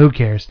 So who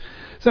cares?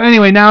 So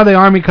anyway, now the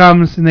army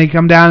comes and they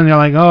come down and they're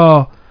like,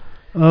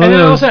 and then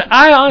all of a sudden,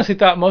 I honestly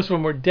thought most of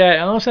them were dead.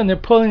 And all of a sudden, they're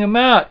pulling them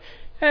out,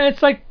 and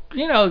it's like,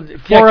 you know,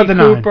 Jackie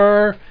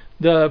Cooper,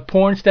 the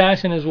porn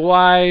stash and his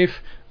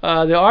wife,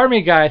 the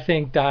army guy I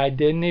think died,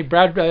 didn't he?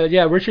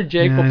 Richard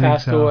Jekyll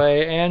passed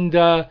away, and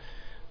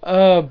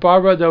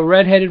Barbara, the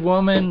redheaded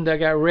woman that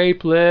got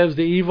raped, lives.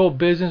 The evil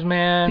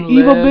businessman.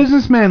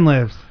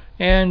 Lives.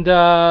 And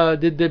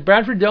did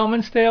Bradford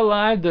Dillman stay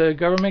alive? The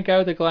government guy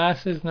with the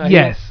glasses? No,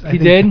 yes, he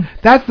did.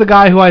 That's the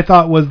guy who I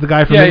thought was the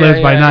guy from It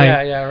Lives by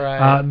Night. Yeah,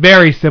 right.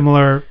 Very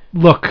similar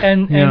look.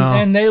 And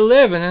they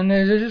live, and then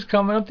they're just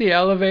coming up the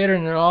elevator,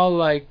 and they're all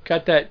like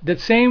got that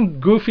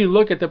same goofy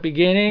look at the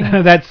beginning.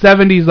 That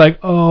 70s like,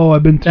 oh,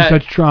 I've been through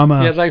such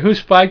trauma. Yeah, it's like who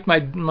spiked my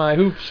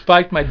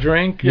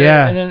drink?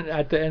 Yeah. And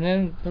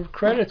then the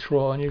credits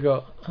roll, and you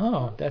go,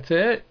 oh, that's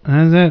it.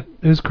 That's it.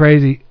 It was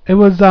crazy. It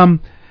was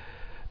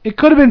It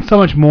could have been so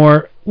much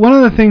more. One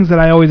of the things that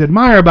I always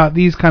admire about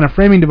these kind of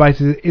framing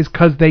devices is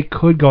because they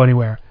could go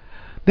anywhere.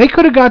 They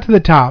could have got to the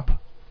top,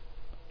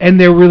 and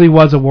there really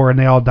was a war, and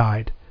they all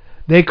died.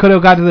 They could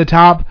have got to the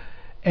top,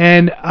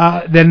 and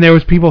then there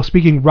was people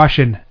speaking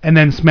Russian, and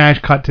then smash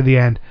cut to the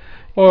end.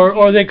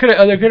 Or they could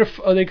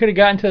have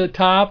gotten to the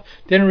top,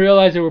 didn't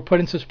realize they were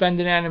put in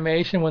suspended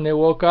animation when they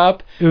woke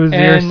up. It was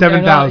there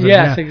 7,000.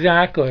 Yes,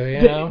 exactly.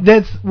 You know?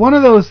 That's one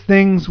of those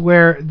things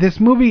where this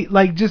movie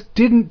like just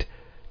didn't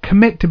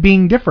commit to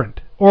being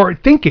different or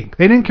thinking.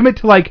 They didn't commit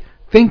to like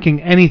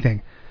thinking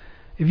anything.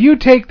 If you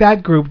take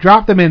that group,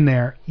 drop them in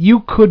there,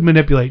 you could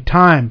manipulate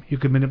time. You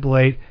could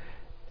manipulate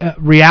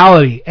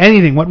reality,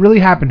 anything. What really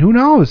happened? Who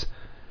knows?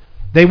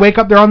 They wake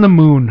up, they're on the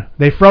moon.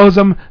 They froze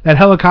them. That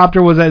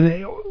helicopter was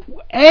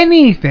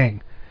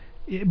anything.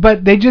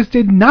 But they just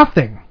did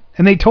nothing.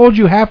 And they told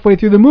you halfway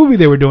through the movie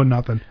they were doing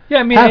nothing. Yeah,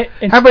 I mean,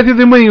 halfway through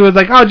the movie it was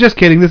like, oh, just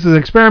kidding, this is an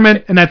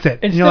experiment, and that's it.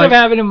 Instead of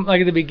having them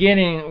like at the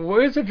beginning,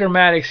 where's the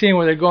dramatic scene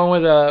where they're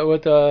going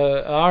with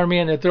the army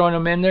and they're throwing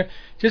them in there?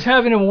 Just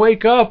having them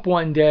wake up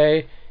one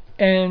day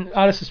and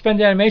out of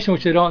suspended animation,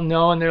 which they don't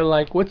know, and they're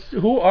like,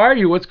 who are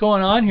you? What's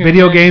going on here?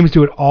 Video games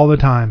do it all the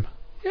time.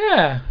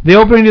 Yeah. The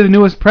opening to the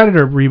newest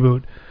Predator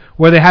reboot,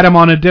 where they had them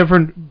on a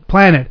different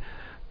planet,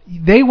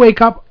 they wake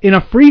up in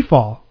a free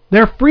fall.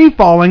 They're free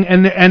falling,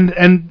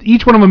 and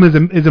each one of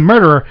them is a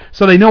murderer.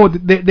 So they know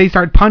what they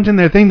start punching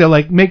their thing to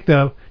like make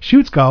the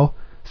shoots go.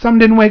 Some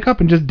didn't wake up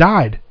and just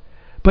died.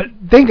 But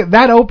think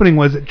that opening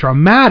was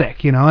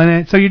dramatic, you know.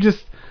 And so you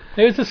just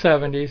it was the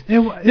 70s.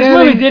 This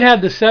movie did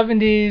have the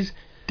 70s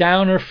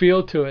downer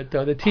feel to it,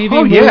 though. The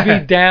TV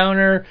movie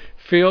downer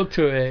feel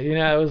to it. You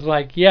know, it was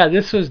like, yeah,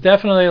 this was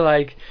definitely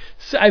like.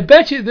 I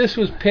bet you this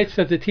was pitched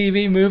as a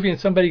TV movie, and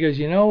somebody goes,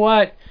 you know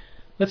what?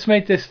 Let's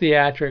make this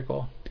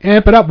theatrical.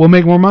 Amp it up, we'll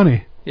make more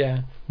money.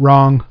 Yeah.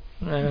 Wrong.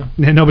 Yeah.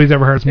 Nobody's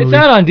ever heard this movie. It's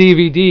out on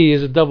DVD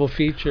as a double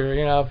feature,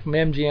 you know, from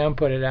MGM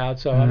put it out,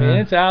 so I mean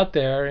it's out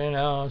there, you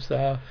know,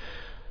 so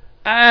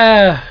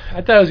I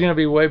thought it was gonna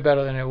be way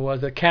better than it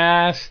was. The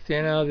cast,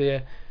 you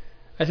know,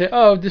 I said,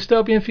 oh,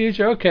 dystopian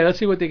future, okay, let's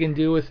see what they can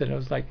do with it. I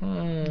was like,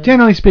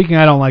 Generally speaking,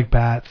 I don't like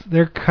bats.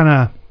 They're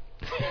kinda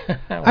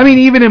I mean,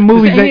 even in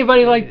movies does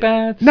anybody like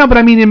bats? No, but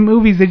I mean in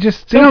movies they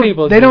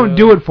don't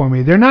do it for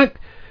me. They're not.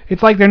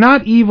 It's like they're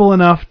not evil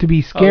enough to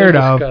be scared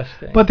of,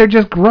 but they're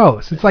just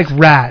gross. It's like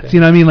rats, you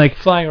know what I mean? Like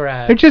flying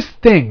rats. They're just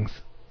things.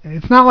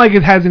 It's not like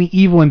it has any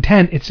evil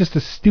intent. It's just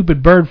a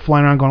stupid bird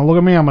flying around going, look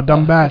at me, I'm a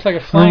dumb bat. It's like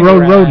a flying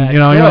rodent, you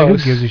know? You're like, who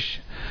gives a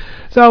shit?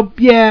 So,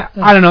 yeah,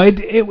 I don't know.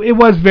 It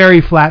was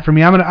very flat for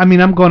me.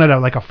 I'm going at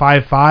like a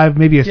 5.5,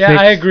 maybe a 6. Yeah,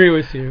 I agree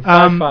with you.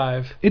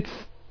 5.5.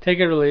 Take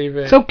it or leave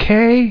it. It's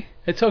okay.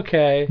 It's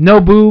okay. No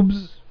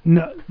boobs.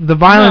 No, the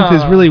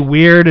violence is really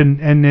weird, and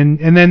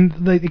then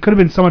it could have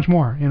been so much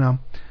more, you know.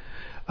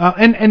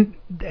 And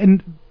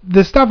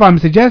the stuff I'm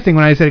suggesting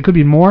when I said it could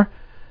be more,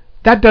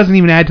 that doesn't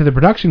even add to the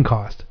production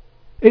cost.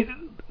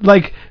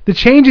 like the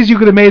changes you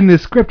could have made in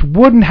this script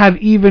wouldn't have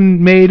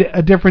even made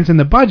a difference in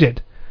the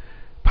budget.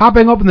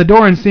 Popping open the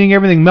door and seeing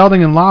everything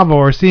melting in lava,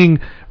 or seeing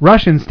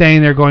Russians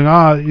standing there going,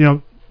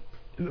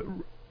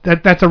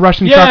 that's a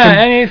Russian truck. Yeah,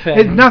 anything.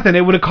 It's nothing.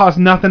 It would have cost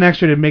nothing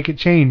extra to make it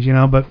change,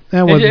 but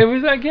that was. It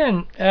was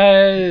again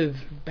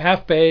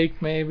half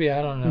baked, maybe.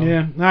 I don't know.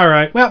 Yeah. All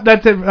right. Well,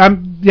 that's it. Do you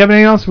have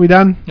anything else? Are we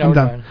done? No, I'm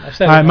done. I've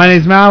said all right. My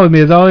name's Mal. With me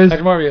as always.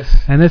 Dr. Morbius.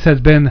 And this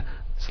has been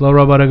Slow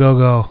Robot A Go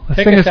Go.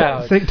 Take us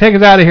out. Take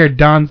us out of here,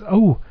 Don's.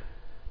 Oh,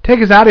 take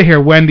us out of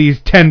here,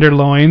 Wendy's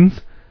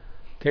tenderloins.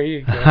 There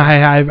you go.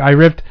 I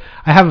ripped.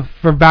 I have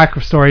for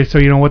backstory, so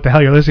you know what the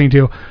hell you're listening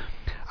to.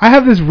 I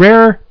have this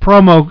rare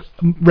promo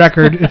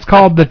record. It's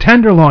called The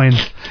Tenderloin.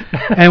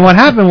 And what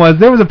happened was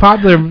there was a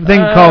popular thing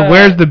called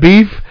Where's the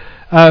Beef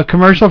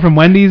commercial from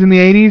Wendy's in the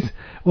 80s.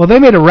 Well, they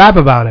made a rap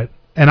about it,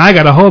 and I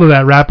got a hold of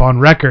that rap on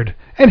record.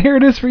 And here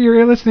it is for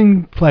your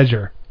listening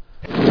pleasure.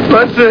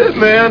 That's it,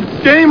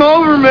 man. Game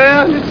over,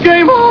 man. It's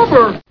game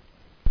over.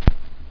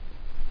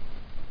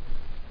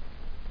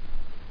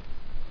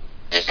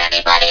 Is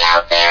anybody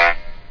out there?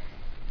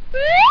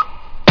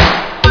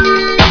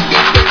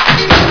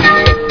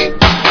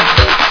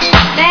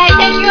 May I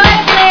take your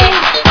order,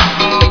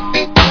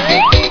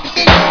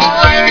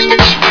 Where's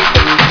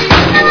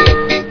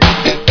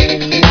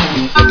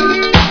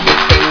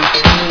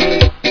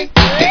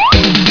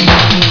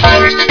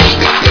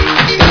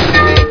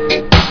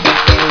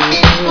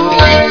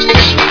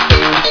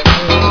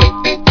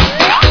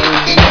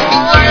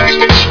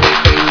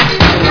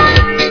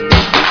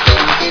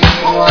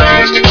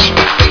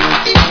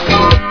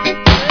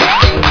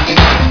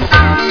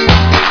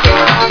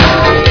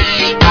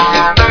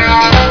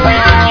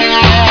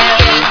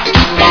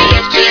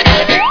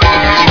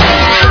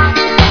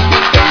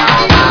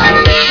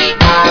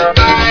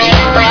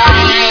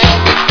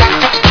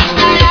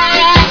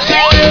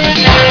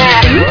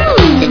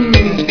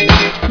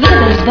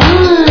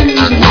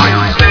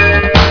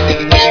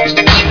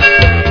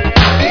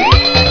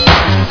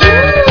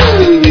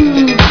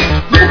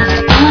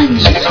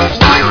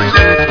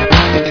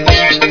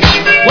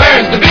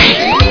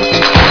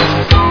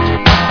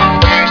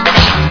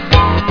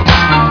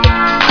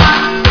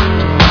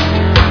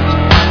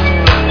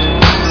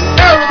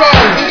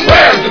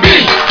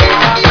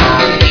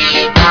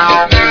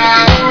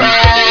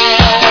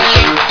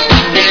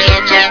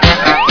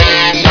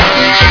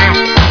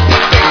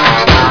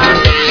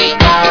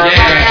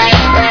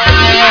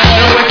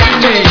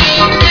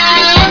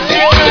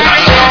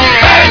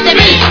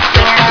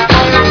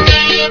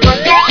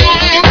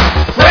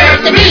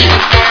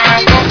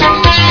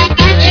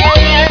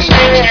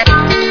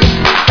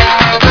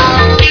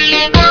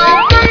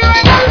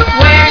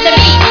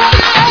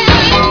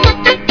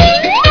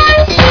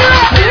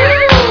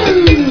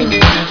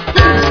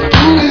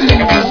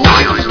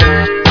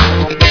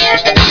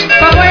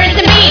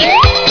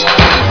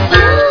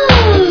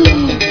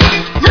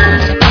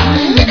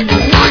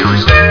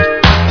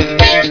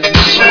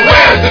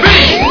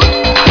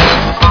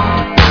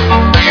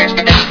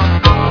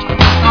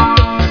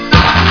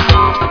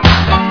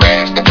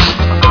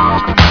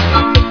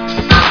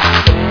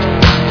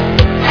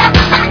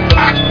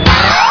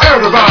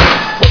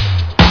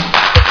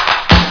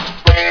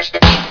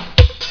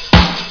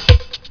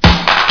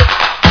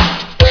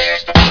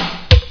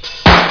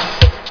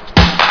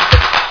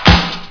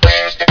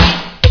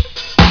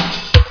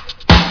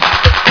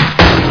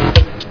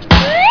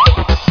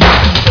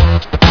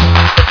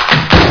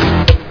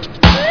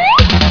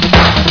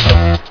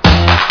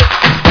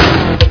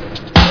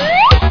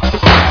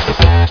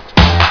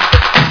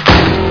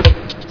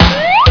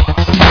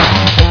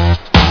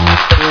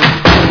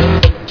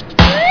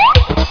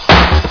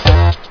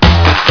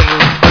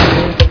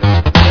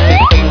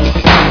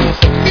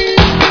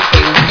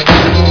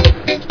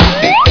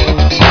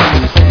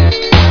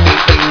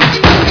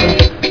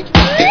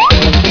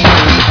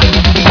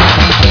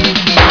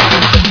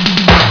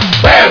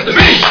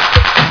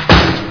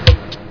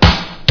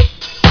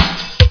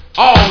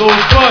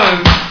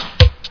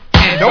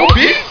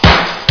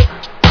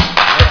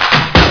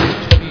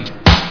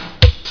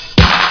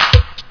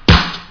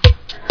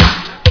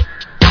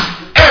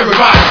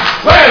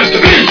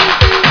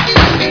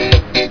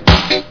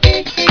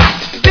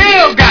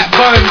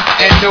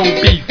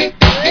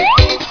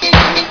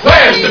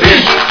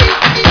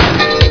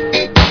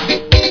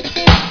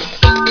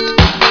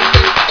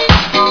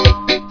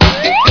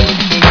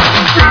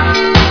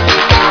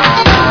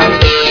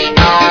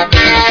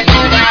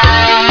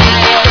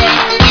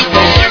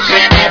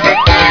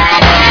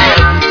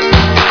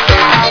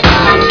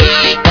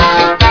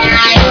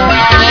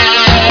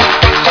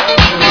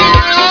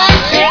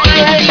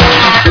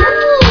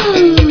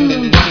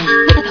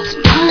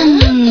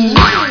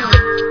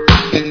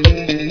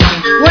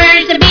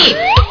the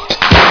beef?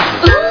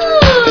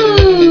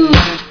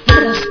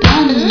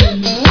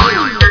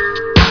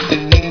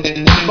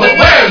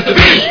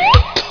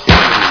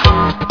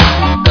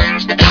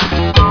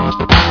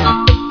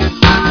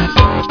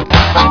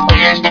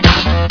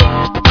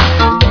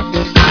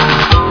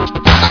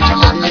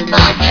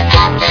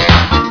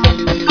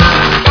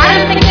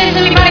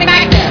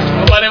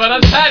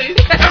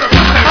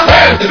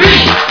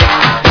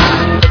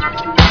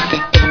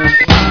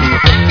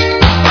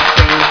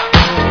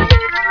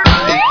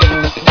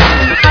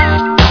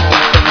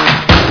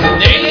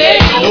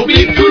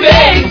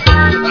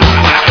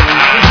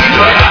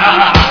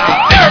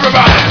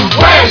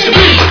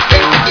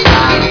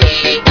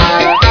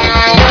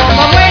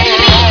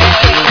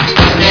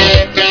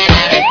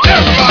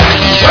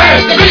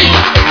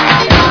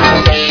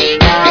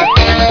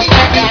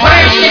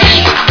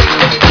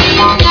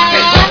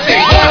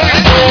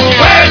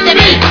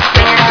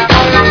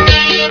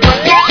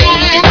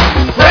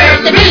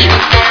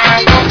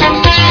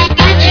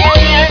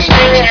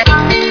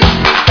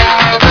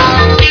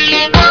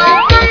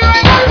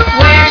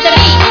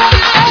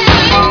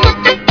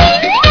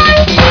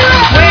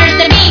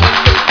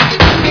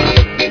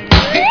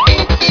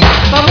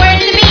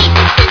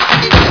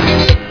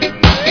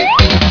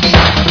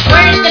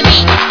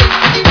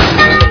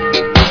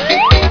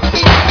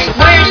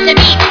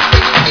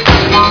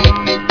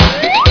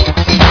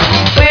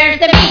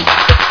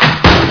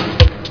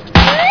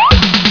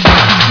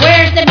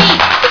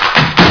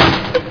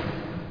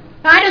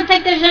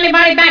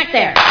 Anybody back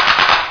there?